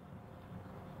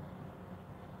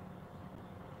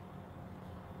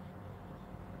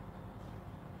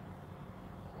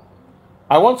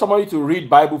 I want somebody to read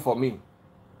Bible for me.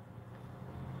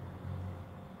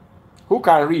 Who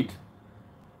can read?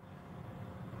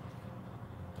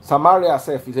 Samaria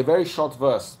self is a very short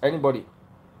verse. Anybody?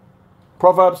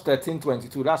 Proverbs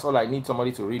 13:22. That's all I need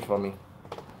somebody to read for me.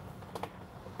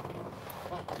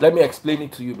 Let me explain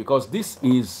it to you, because this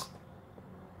is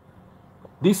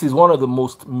one of the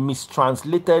most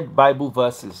mistranslated Bible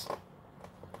verses.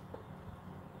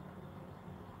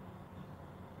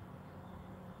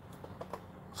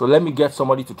 So let me get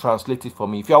somebody to translate it for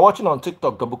me. If you are watching on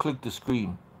TikTok, double click the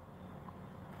screen.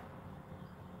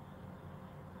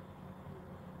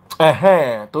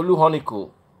 Tolu Honiko.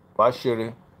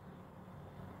 Bashiri.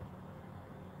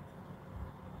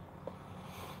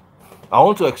 I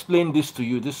want to explain this to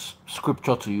you, this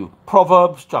scripture to you.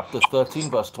 Proverbs chapter 13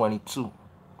 verse 22.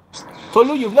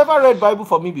 Tolu, you've never read Bible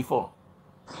for me before?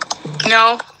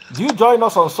 No. Do you join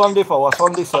us on Sunday for our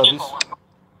Sunday service?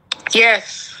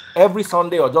 Yes. Every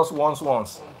Sunday or just once? A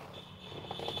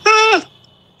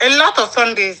lot of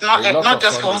Sundays, not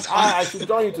just once. I should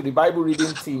join you to the Bible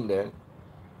reading team then.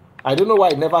 I don't know why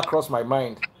it never crossed my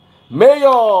mind.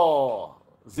 Mayor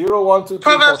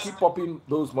 0123, keep popping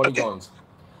those money guns.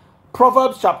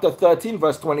 Proverbs chapter 13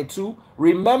 verse 22.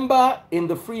 Remember, in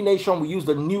the Free Nation we use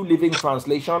the New Living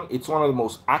Translation. It's one of the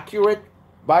most accurate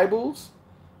Bibles,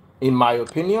 in my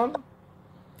opinion.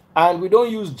 And we don't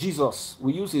use Jesus.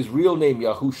 We use his real name,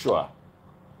 Yahushua.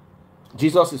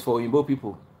 Jesus is for Igbo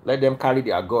people. Let them carry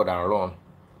their God and run.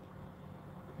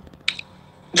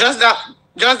 Just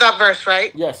that verse,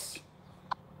 right? Yes.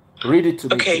 Read it to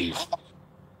me, please.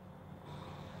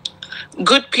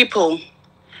 Good people,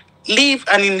 leave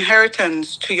an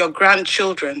inheritance to your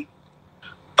grandchildren,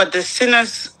 but the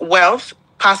sinner's wealth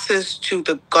passes to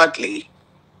the godly.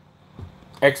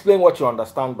 Explain what you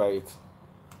understand by it.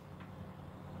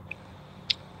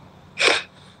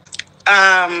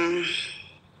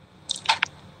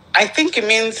 I think it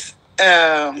means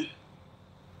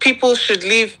people should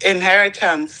leave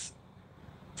inheritance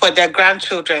for their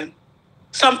grandchildren.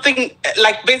 Something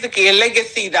like basically a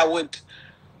legacy that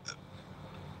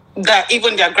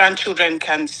even their grandchildren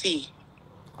can see.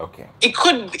 Okay.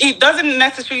 It doesn't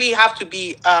necessarily have to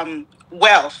be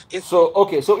wealth. So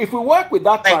if we work with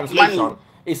that like translation, money.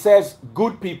 It says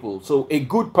good people. So a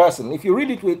good person. If you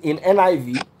read it in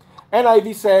NIV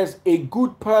says a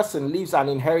good person leaves an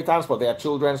inheritance for their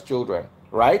children's children,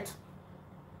 right?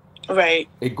 Right.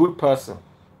 A good person.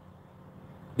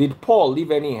 Did Paul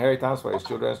leave any inheritance for his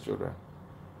children's children?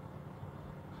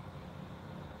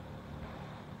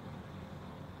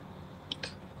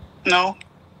 No.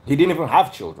 He didn't even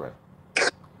have children.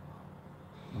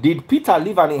 Did Peter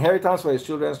leave an inheritance for his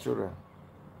children's children?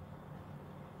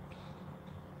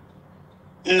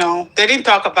 No, they didn't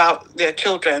talk about their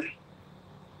children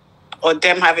or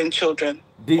them having children.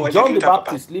 Did John the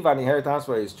Baptist leave an inheritance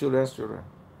for his children's children?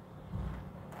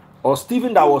 Or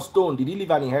Stephen that was stoned, did he leave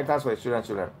an inheritance for his children's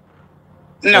children?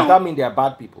 No. Does that mean they are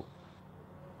bad people?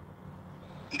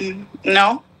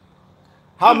 No.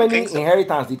 How many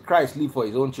inheritance did Christ leave for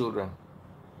his own children?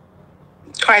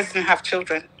 Christ didn't have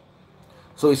children.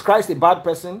 So is Christ a bad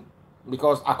person?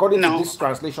 Because according to this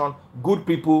translation, good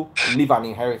people leave an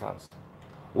inheritance.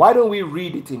 Why don't we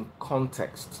read it in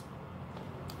context?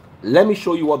 Let me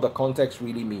show you what the context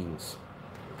really means.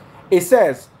 It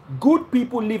says, good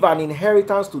people leave an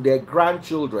inheritance to their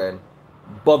grandchildren,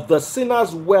 but the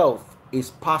sinner's wealth is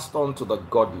passed on to the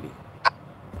godly.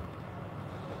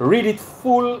 Read it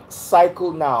full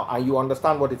cycle now and you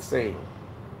understand what it's saying.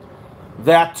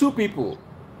 There are two people,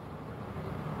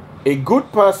 a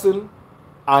good person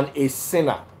and a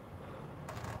sinner.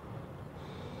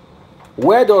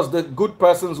 Where does the good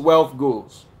person's wealth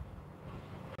goes?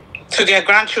 To their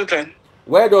grandchildren.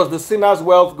 Where does the sinner's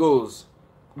wealth go?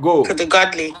 To the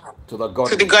godly. To the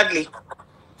godly. To the godly.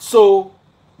 So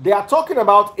they are talking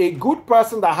about a good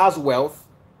person that has wealth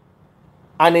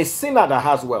and a sinner that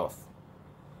has wealth.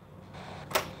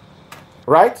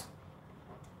 Right?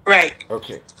 Right.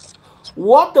 Okay.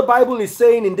 What the Bible is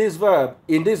saying in this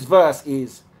verse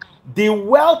is the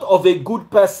wealth of a good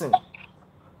person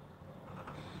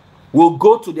will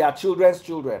go to their children's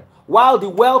children, while the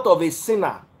wealth of a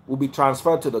sinner will be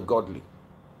transferred to the godly.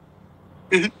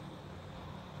 Mm-hmm.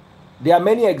 There are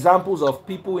many examples of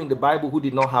people in the Bible who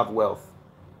did not have wealth.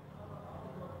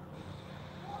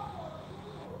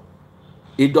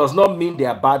 It does not mean they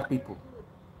are bad people.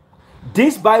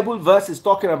 This Bible verse is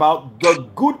talking about the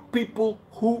good people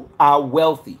who are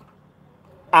wealthy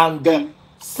and the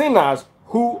sinners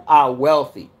who are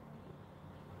wealthy.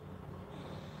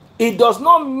 It does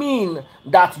not mean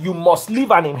that you must leave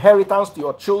an inheritance to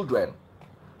your children.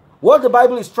 What the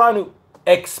Bible is trying to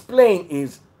explain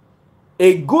is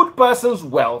a good person's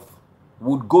wealth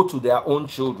would go to their own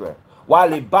children,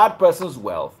 while a bad person's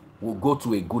wealth will go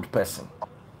to a good person.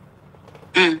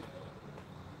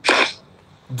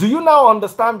 Do you now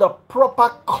understand the proper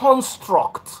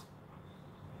construct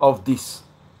of this?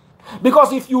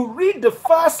 Because if you read the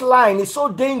first line, it's so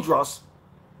dangerous.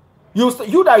 You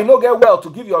that you know get well to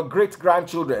give your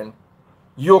great-grandchildren,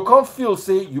 you can't feel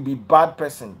say you be bad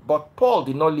person. But Paul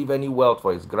did not leave any wealth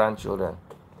for his grandchildren.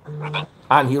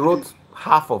 And he wrote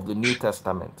half of the New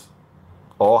Testament.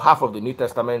 Or half of the New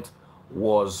Testament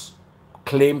was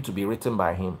claimed to be written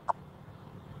by him.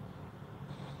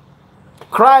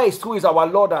 Christ, who is our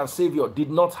Lord and Savior,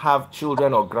 did not have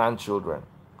children or grandchildren.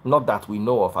 Not that we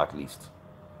know of, at least.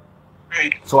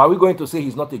 So are we going to say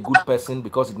he's not a good person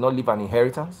because he did not leave an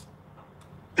inheritance?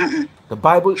 The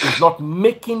Bible is not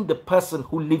making the person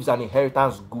who leaves an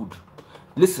inheritance good.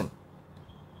 Listen,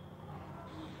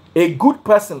 a good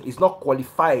person is not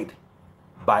qualified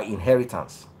by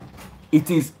inheritance. It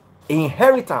is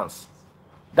inheritance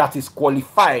that is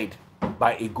qualified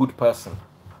by a good person.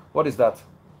 What is that?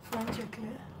 French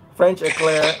eclair. French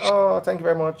eclair. Oh, thank you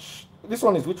very much. This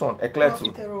one is which one? Eclair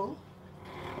too.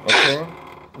 Okay,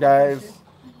 guys.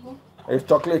 It's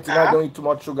chocolate. I don't eat too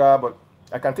much sugar, but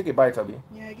I can take a bite of it.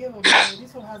 Yeah, I gave a bite.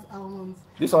 This one has almonds.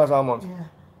 This one has almonds. Yeah.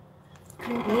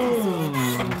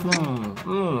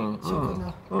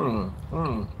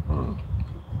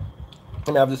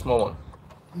 Let me have this small one.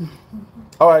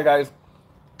 All right, guys.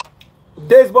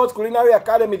 Tastebuds Culinary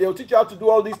Academy, they will teach you how to do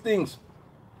all these things.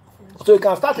 So you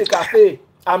can start a cafe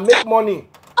and make money.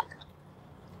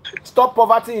 Stop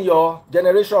poverty in your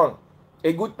generation.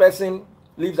 A good person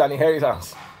leaves an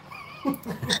inheritance.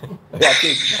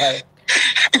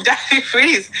 Daddy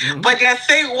freeze. But they're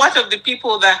saying what of the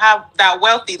people that are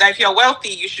wealthy, that if you're wealthy,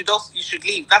 you should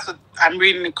leave. That's what I'm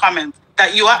reading in the comments.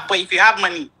 That you are, but if you have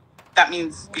money, that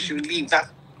means you should leave. That.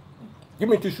 Give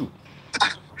me tissue.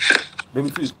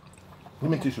 Baby, please. Give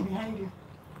me tissue. Behind you.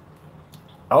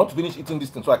 I want to finish eating this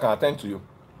thing so I can attend to you.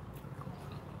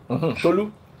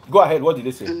 Tolu, go ahead. What did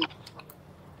they say?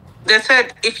 They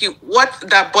said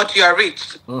but you are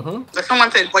rich.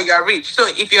 Someone said, but you are rich. So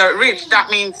if you're rich, that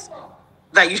means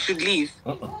that you should leave.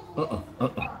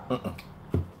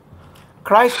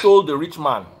 Christ told the rich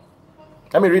man.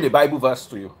 Let me read a Bible verse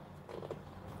to you.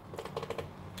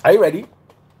 Are you ready?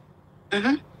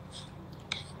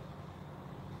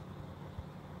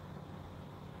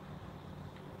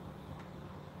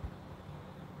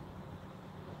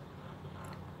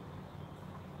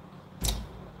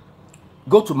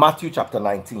 Go to Matthew chapter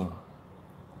 19.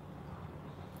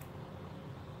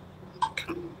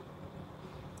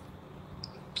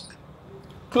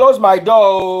 Close my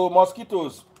door,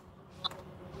 mosquitoes.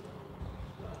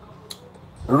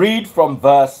 Read from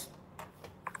verse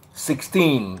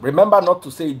 16. Remember not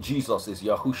to say Jesus is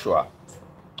Yahushua.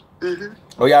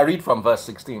 Oh yeah, read from verse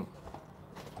 16.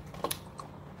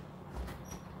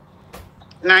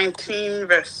 19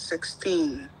 verse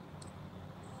 16.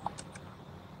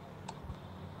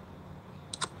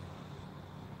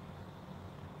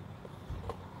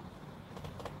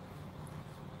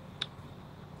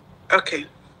 Okay.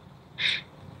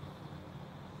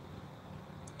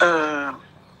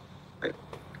 Wait.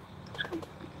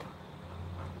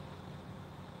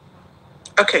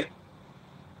 Okay.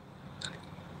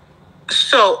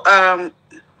 So,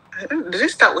 did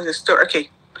it start with a story?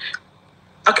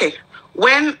 Okay.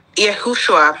 When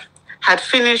Yahushua had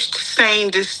finished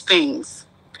saying these things,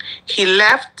 he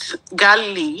left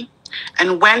Galilee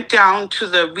and went down to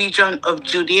the region of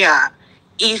Judea,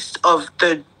 east of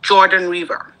the Jordan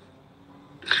River.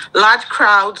 Large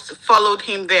crowds followed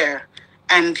him there,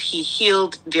 and he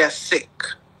healed their sick.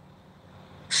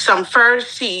 Some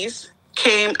Pharisees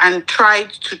came and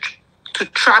tried to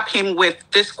trap him with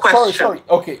this question. Sorry.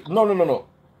 Okay, no.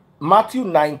 Matthew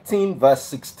 19, verse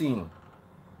 16.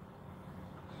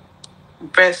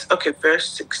 Verse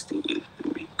 16.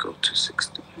 Let me go to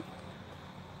 16.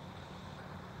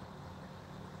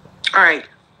 All right,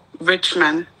 rich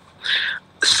man.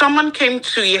 Someone came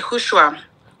to Yahushua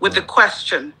with the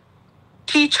question,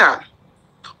 Teacher,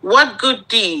 what good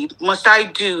deed must I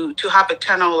do to have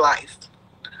eternal life?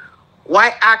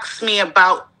 Why ask me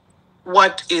about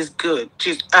what is good?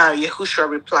 Yahushua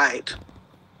replied,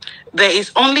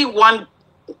 There's only one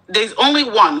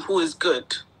who is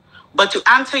good. But to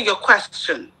answer your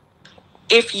question,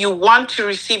 if you want to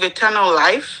receive eternal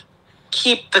life,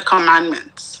 keep the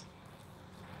commandments.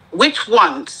 Which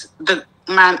ones? The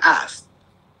man asked.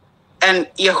 And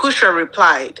Yahushua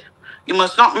replied, You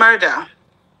must not murder.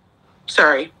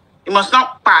 You must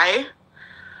not buy.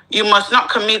 You must not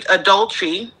commit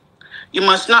adultery. You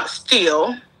must not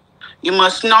steal. You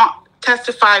must not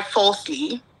testify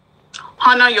falsely.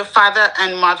 Honor your father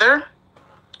and mother.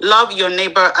 Love your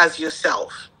neighbor as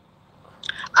yourself.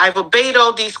 I've obeyed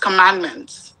all these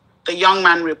commandments. The young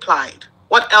man replied,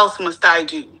 What else must I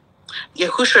do?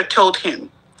 Yahushua told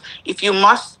him, If you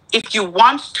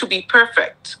want to be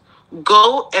perfect,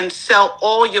 go and sell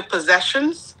all your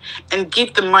possessions and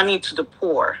give the money to the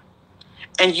poor,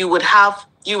 and you would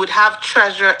have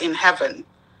treasure in heaven.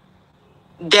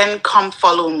 Then come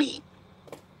follow me.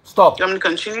 Stop. You want me to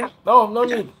continue? No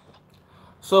need.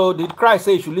 So did Christ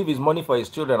say he should leave his money for his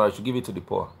children or he should give it to the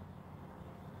poor?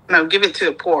 No, give it to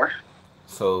the poor.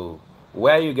 So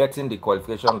where are you getting the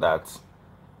qualification that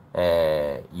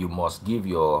you must give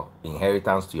your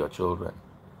inheritance to your children?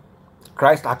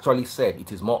 Christ actually said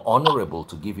it is more honorable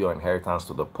to give your inheritance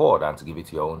to the poor than to give it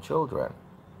to your own children.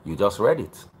 You just read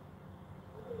it.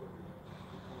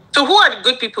 So who are the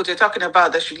good people they're talking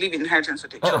about that should leave inheritance to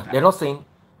their children? They're not saying.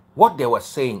 What they were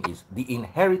saying is the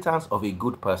inheritance of a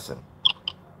good person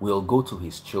will go to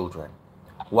his children,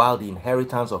 while the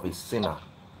inheritance of a sinner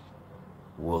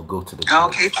will go to the children.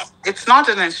 Okay, it's not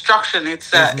an instruction.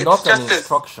 It's not just an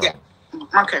instruction.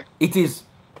 Yeah. Okay. It is.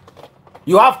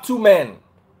 You have two men.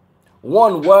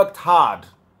 One worked hard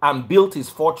and built his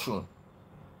fortune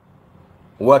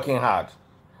working hard,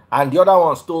 and the other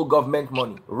one stole government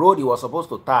money. Road he was supposed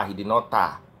to tar, he did not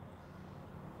tar.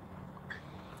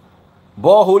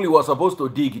 Borehole he was supposed to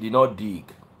dig, he did not dig.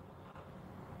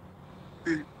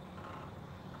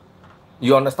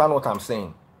 You understand what I'm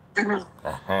saying?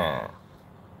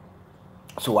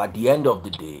 So at the end of the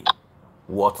day,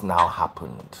 what now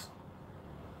happened?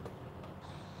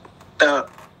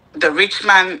 The rich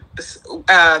man,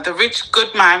 the rich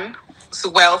good man's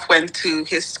wealth went to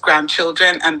his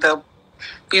grandchildren, and the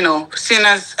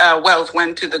sinner's wealth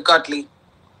went to the godly.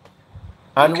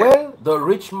 And when the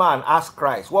rich man asked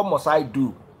Christ, what must I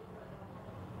do?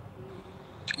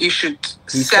 You should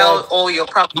sell all your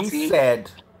property. He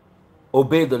said,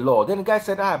 obey the law. Then the guy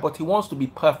said, but he wants to be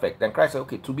perfect. Then Christ said,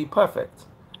 okay, to be perfect,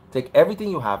 take everything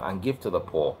you have and give to the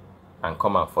poor and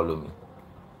come and follow me.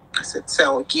 I said,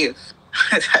 sell, give.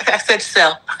 I said,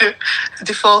 sell.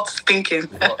 Default thinking.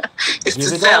 It's give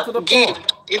to it sell. all to the Give.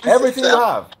 poor. Everything you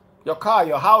have, your car,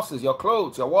 your houses, your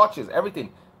clothes, your watches,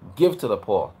 everything, give to the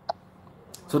poor.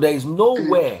 So there is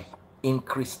nowhere in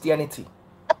Christianity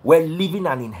where leaving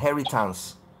an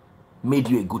inheritance made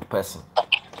you a good person.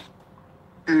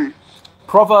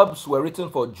 Proverbs were written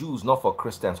for Jews, not for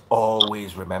Christians.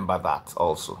 Always remember that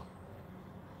also.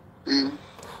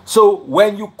 So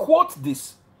when you quote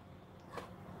this,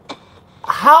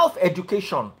 half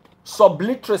education,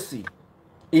 subliteracy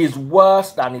is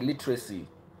worse than illiteracy.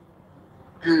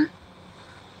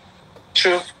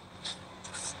 True.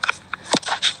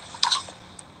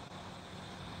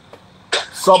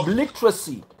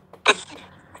 Subliteracy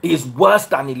is worse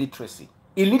than illiteracy.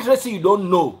 Illiteracy, you don't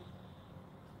know.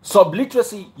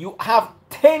 Subliteracy, you have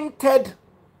tainted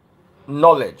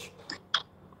knowledge.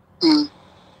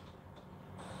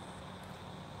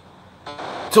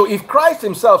 So if Christ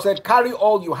himself said, carry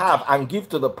all you have and give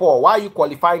to the poor, why are you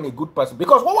qualifying a good person?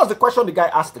 Because what was the question the guy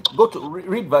asked? Go to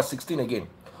read verse 16 again.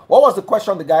 What was the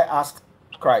question the guy asked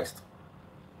Christ?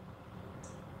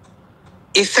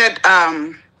 He said,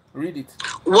 read it.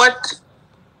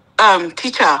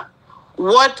 Teacher,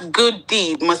 what good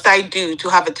deed must I do to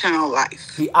have eternal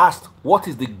life? He asked, what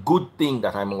is the good thing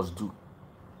that I must do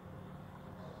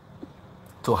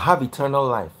to have eternal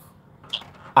life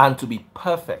and to be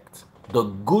perfect? The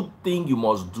good thing you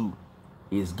must do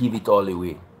is give it all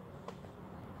away.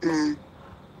 Mm.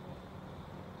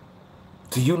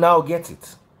 Do you now get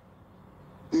it?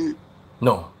 Mm.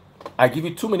 No. I give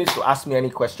you 2 minutes to ask me any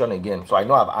question again, so I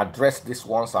know I've addressed this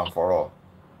once and for all.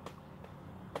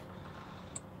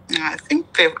 I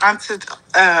think they've answered.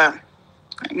 Let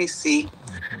me see.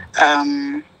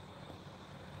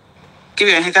 Give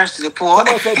your inheritance to the poor.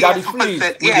 Someone said, Daddy Freeze,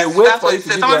 will they wait for you to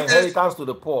give your inheritance to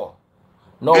the poor?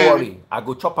 No worry, I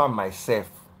go chop am myself.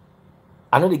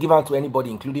 I know they give am to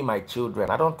anybody, including my children.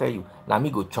 I don't tell you, now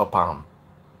me go chop am.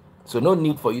 So no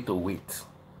need for you to wait.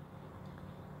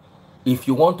 If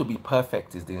you want to be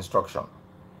perfect, is the instruction.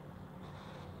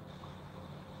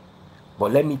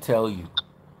 But let me tell you,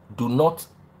 do not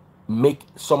make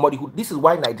somebody who, this is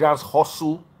why Nigerians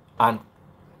hustle and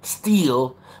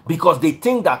steal, because they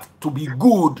think that to be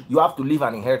good, you have to leave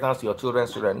an inheritance to your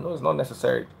children's children. No, it's not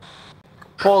necessary.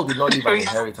 Paul did not leave an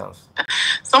inheritance.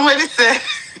 Somebody said,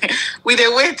 with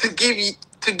a way to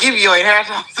give your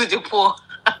inheritance to the poor.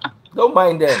 Don't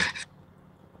mind them.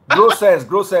 Grow sense,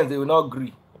 they will not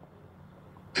agree.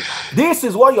 This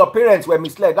is what your parents were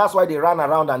misled. That's why they ran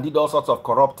around and did all sorts of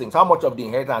corrupt things. How much of the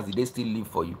inheritance did they still leave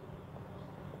for you?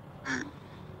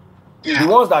 Yeah.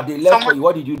 The ones that they left for you,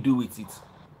 what did you do with it?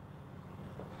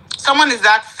 Someone is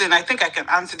asking, I think I can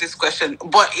answer this question,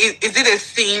 but is it a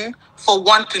sin for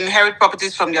one to inherit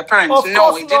properties from their parents? Of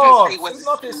course it didn't say it was. It's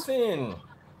not a sin.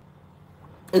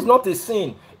 It's not a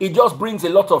sin. It just brings a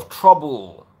lot of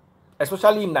trouble,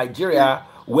 especially in Nigeria,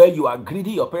 where you are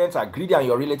greedy, your parents are greedy, and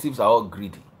your relatives are all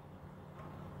greedy.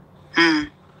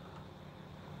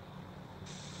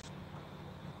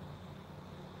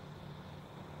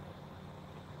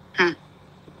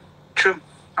 True.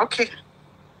 Okay.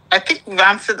 I think we've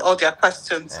answered all their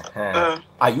questions.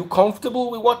 Are you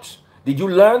comfortable with what? Did you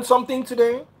learn something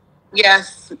today?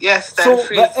 Yes. So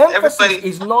the emphasis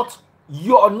is not,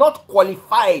 you're not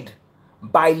qualified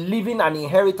by leaving an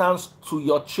inheritance to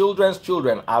your children's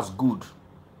children as good.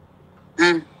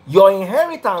 Your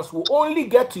inheritance will only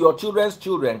get to your children's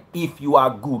children if you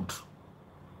are good.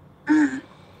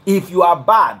 If you are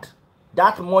bad,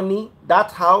 that money,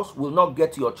 that house will not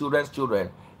get to your children's children.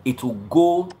 It will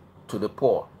go to the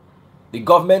poor. The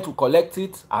government will collect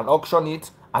it and auction it,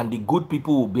 and the good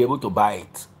people will be able to buy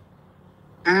it.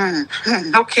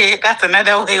 Okay, that's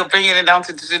another way of bringing it down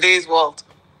to today's world.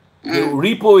 They will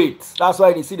repo it. That's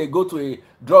why they go to a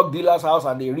drug dealer's house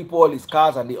and they repo all his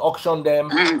cars and they auction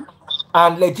them.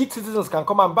 And legit citizens can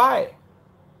come and buy.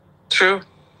 True.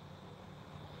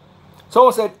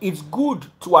 Someone said it's good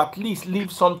to at least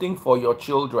leave something for your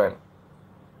children.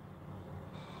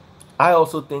 I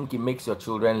also think it makes your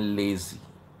children lazy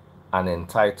and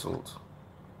entitled.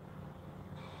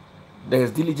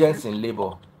 There's diligence in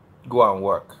labor. Go and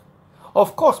work.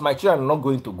 Of course, my children are not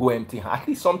going to go empty. At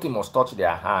least something must touch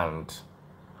their hand.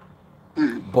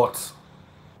 But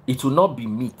it will not be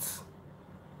meat.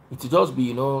 It will just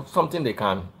be, something they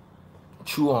can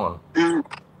chew on.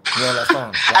 You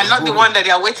understand? And not the one that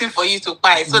they are waiting for you to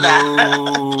buy so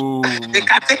that they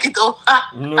can take it over.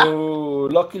 No.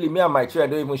 Luckily, me and my children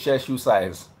don't even share shoe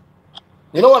size.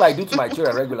 You know what I do to my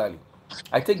children regularly?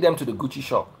 I take them to the Gucci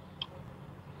shop.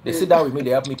 They sit down with me,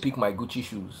 they help me pick my Gucci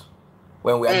shoes.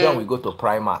 When we are done, we go to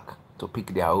Primark to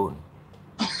pick their own.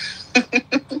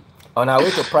 On our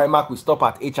way to Primark, we stop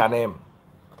at H&M,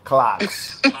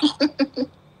 Clarks,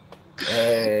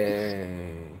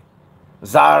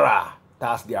 Zara.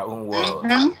 That's their own world.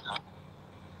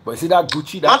 But you see that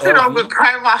Gucci, that Nothing wrong with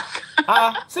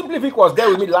Primark. Simply Vic was there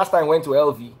with me last time I went to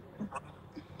LV.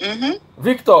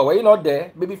 Victor, were you not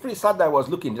there? Baby Freeze sat there, was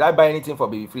looking. Did I buy anything for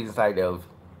Baby Freeze inside LV?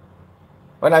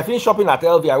 When I finished shopping at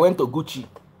LV, I went to Gucci.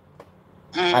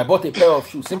 I bought a pair of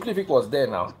shoes. Simply Vic was there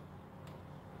now.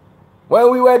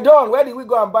 When we were done, where did we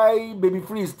go and buy Baby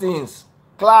Freeze things?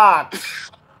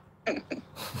 Clarks.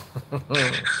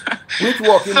 Which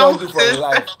work you don't do for your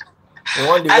life?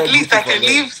 At least I can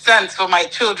leave cents for my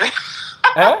children.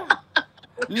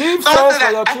 Leave cents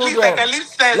for your children.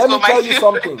 Let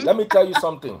me tell you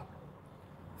something.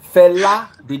 Fela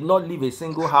did not leave a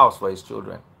single house for his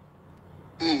children.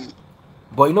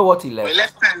 But you know what he left? He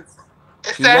left sense.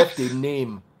 He left a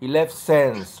name. He left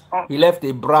sense. He left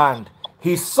a brand.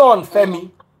 His son,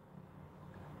 Femi,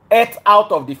 ate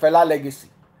out of the Fela legacy.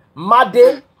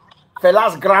 Made,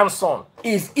 Fela's grandson,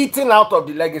 is eating out of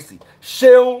the legacy.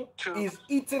 Sheung is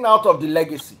eating out of the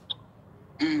legacy.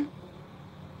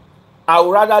 I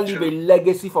would rather leave a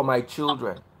legacy for my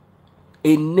children.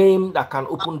 a name that can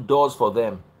open doors for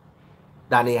them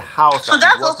than a house. So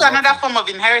that's also another form of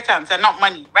inheritance and not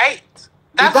money, right?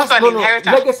 That's also an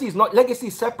inheritance. Legacy is not. Legacy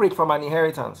is separate from an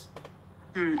inheritance.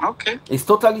 Okay. It's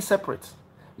totally separate.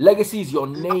 Legacy is your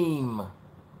name.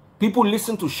 People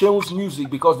listen to Seun's music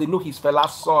because they know he's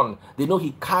Fela's son. They know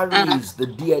he carries the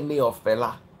DNA of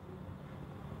Fela.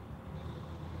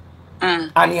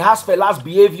 And he has Fela's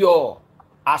behavior.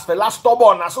 As Fela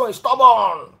stubborn, that's why he's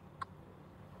stubborn.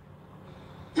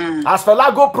 As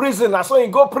Fela go prison, that's why he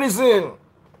go prison.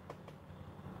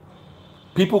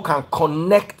 People can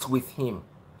connect with him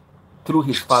through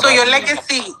his father. So your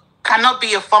legacy cannot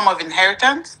be a form of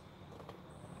inheritance?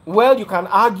 Well, you can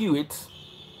argue it,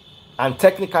 and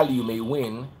technically you may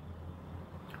win.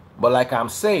 But like I'm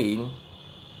saying,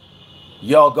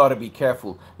 y'all gotta be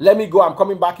careful. Let me go. I'm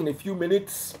coming back in a few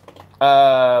minutes.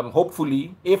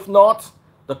 Hopefully. If not,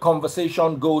 the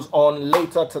conversation goes on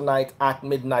later tonight at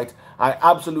midnight. I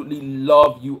absolutely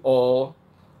love you all.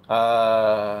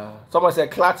 Someone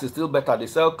said Clarks is still better. They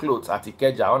sell clothes at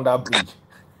Ikeja under bridge.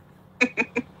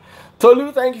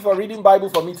 Tolu, thank you for reading Bible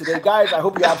for me today. Guys, I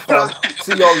hope you had fun.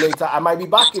 See y'all later. I might be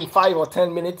back in 5 or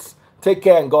 10 minutes. Take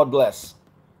care and God bless.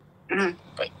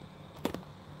 Bye.